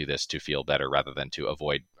 Like I want to do this to feel better rather than to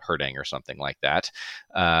avoid hurting or something like that.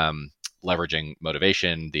 Leveraging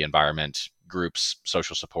motivation, the environment, groups,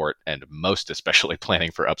 social support, and most especially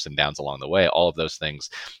planning for ups and downs along the way. All of those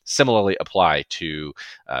things similarly apply to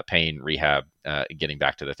pain, rehab, getting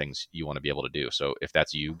back to the things you want to be able to do. So if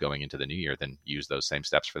that's you going into the new year, then use those same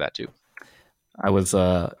steps for that too. I was,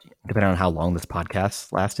 depending on how long this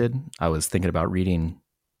podcast lasted, I was thinking about reading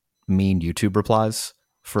mean YouTube replies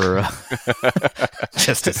for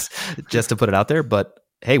just to put it out there. But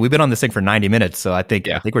hey, we've been on this thing for 90 minutes, so I think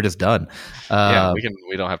we're just done.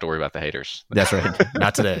 We don't have to worry about the haters. That's right.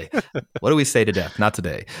 Not today. What do we say to death? Not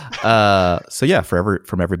today. So yeah,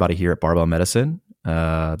 from everybody here at Barbell Medicine,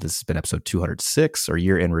 this has been episode 206, our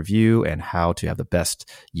year in review and how to have the best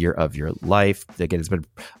year of your life. Again, it's been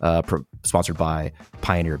sponsored by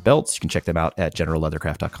Pioneer Belts. You can check them out at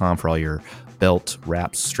generalleathercraft.com for all your belt,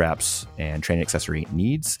 wraps, straps, and training accessory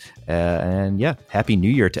needs. And yeah, happy new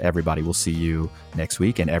year to everybody. We'll see you next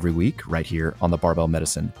week and every week right here on the Barbell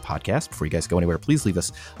Medicine podcast. Before you guys go anywhere, please leave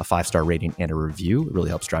us a 5-star rating and a review. It really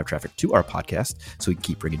helps drive traffic to our podcast so we can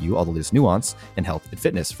keep bringing you all the latest nuance in health and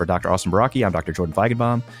fitness. For Dr. Austin Baraki, I'm Dr. Jordan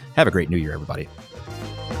Feigenbaum. Have a great new year, everybody.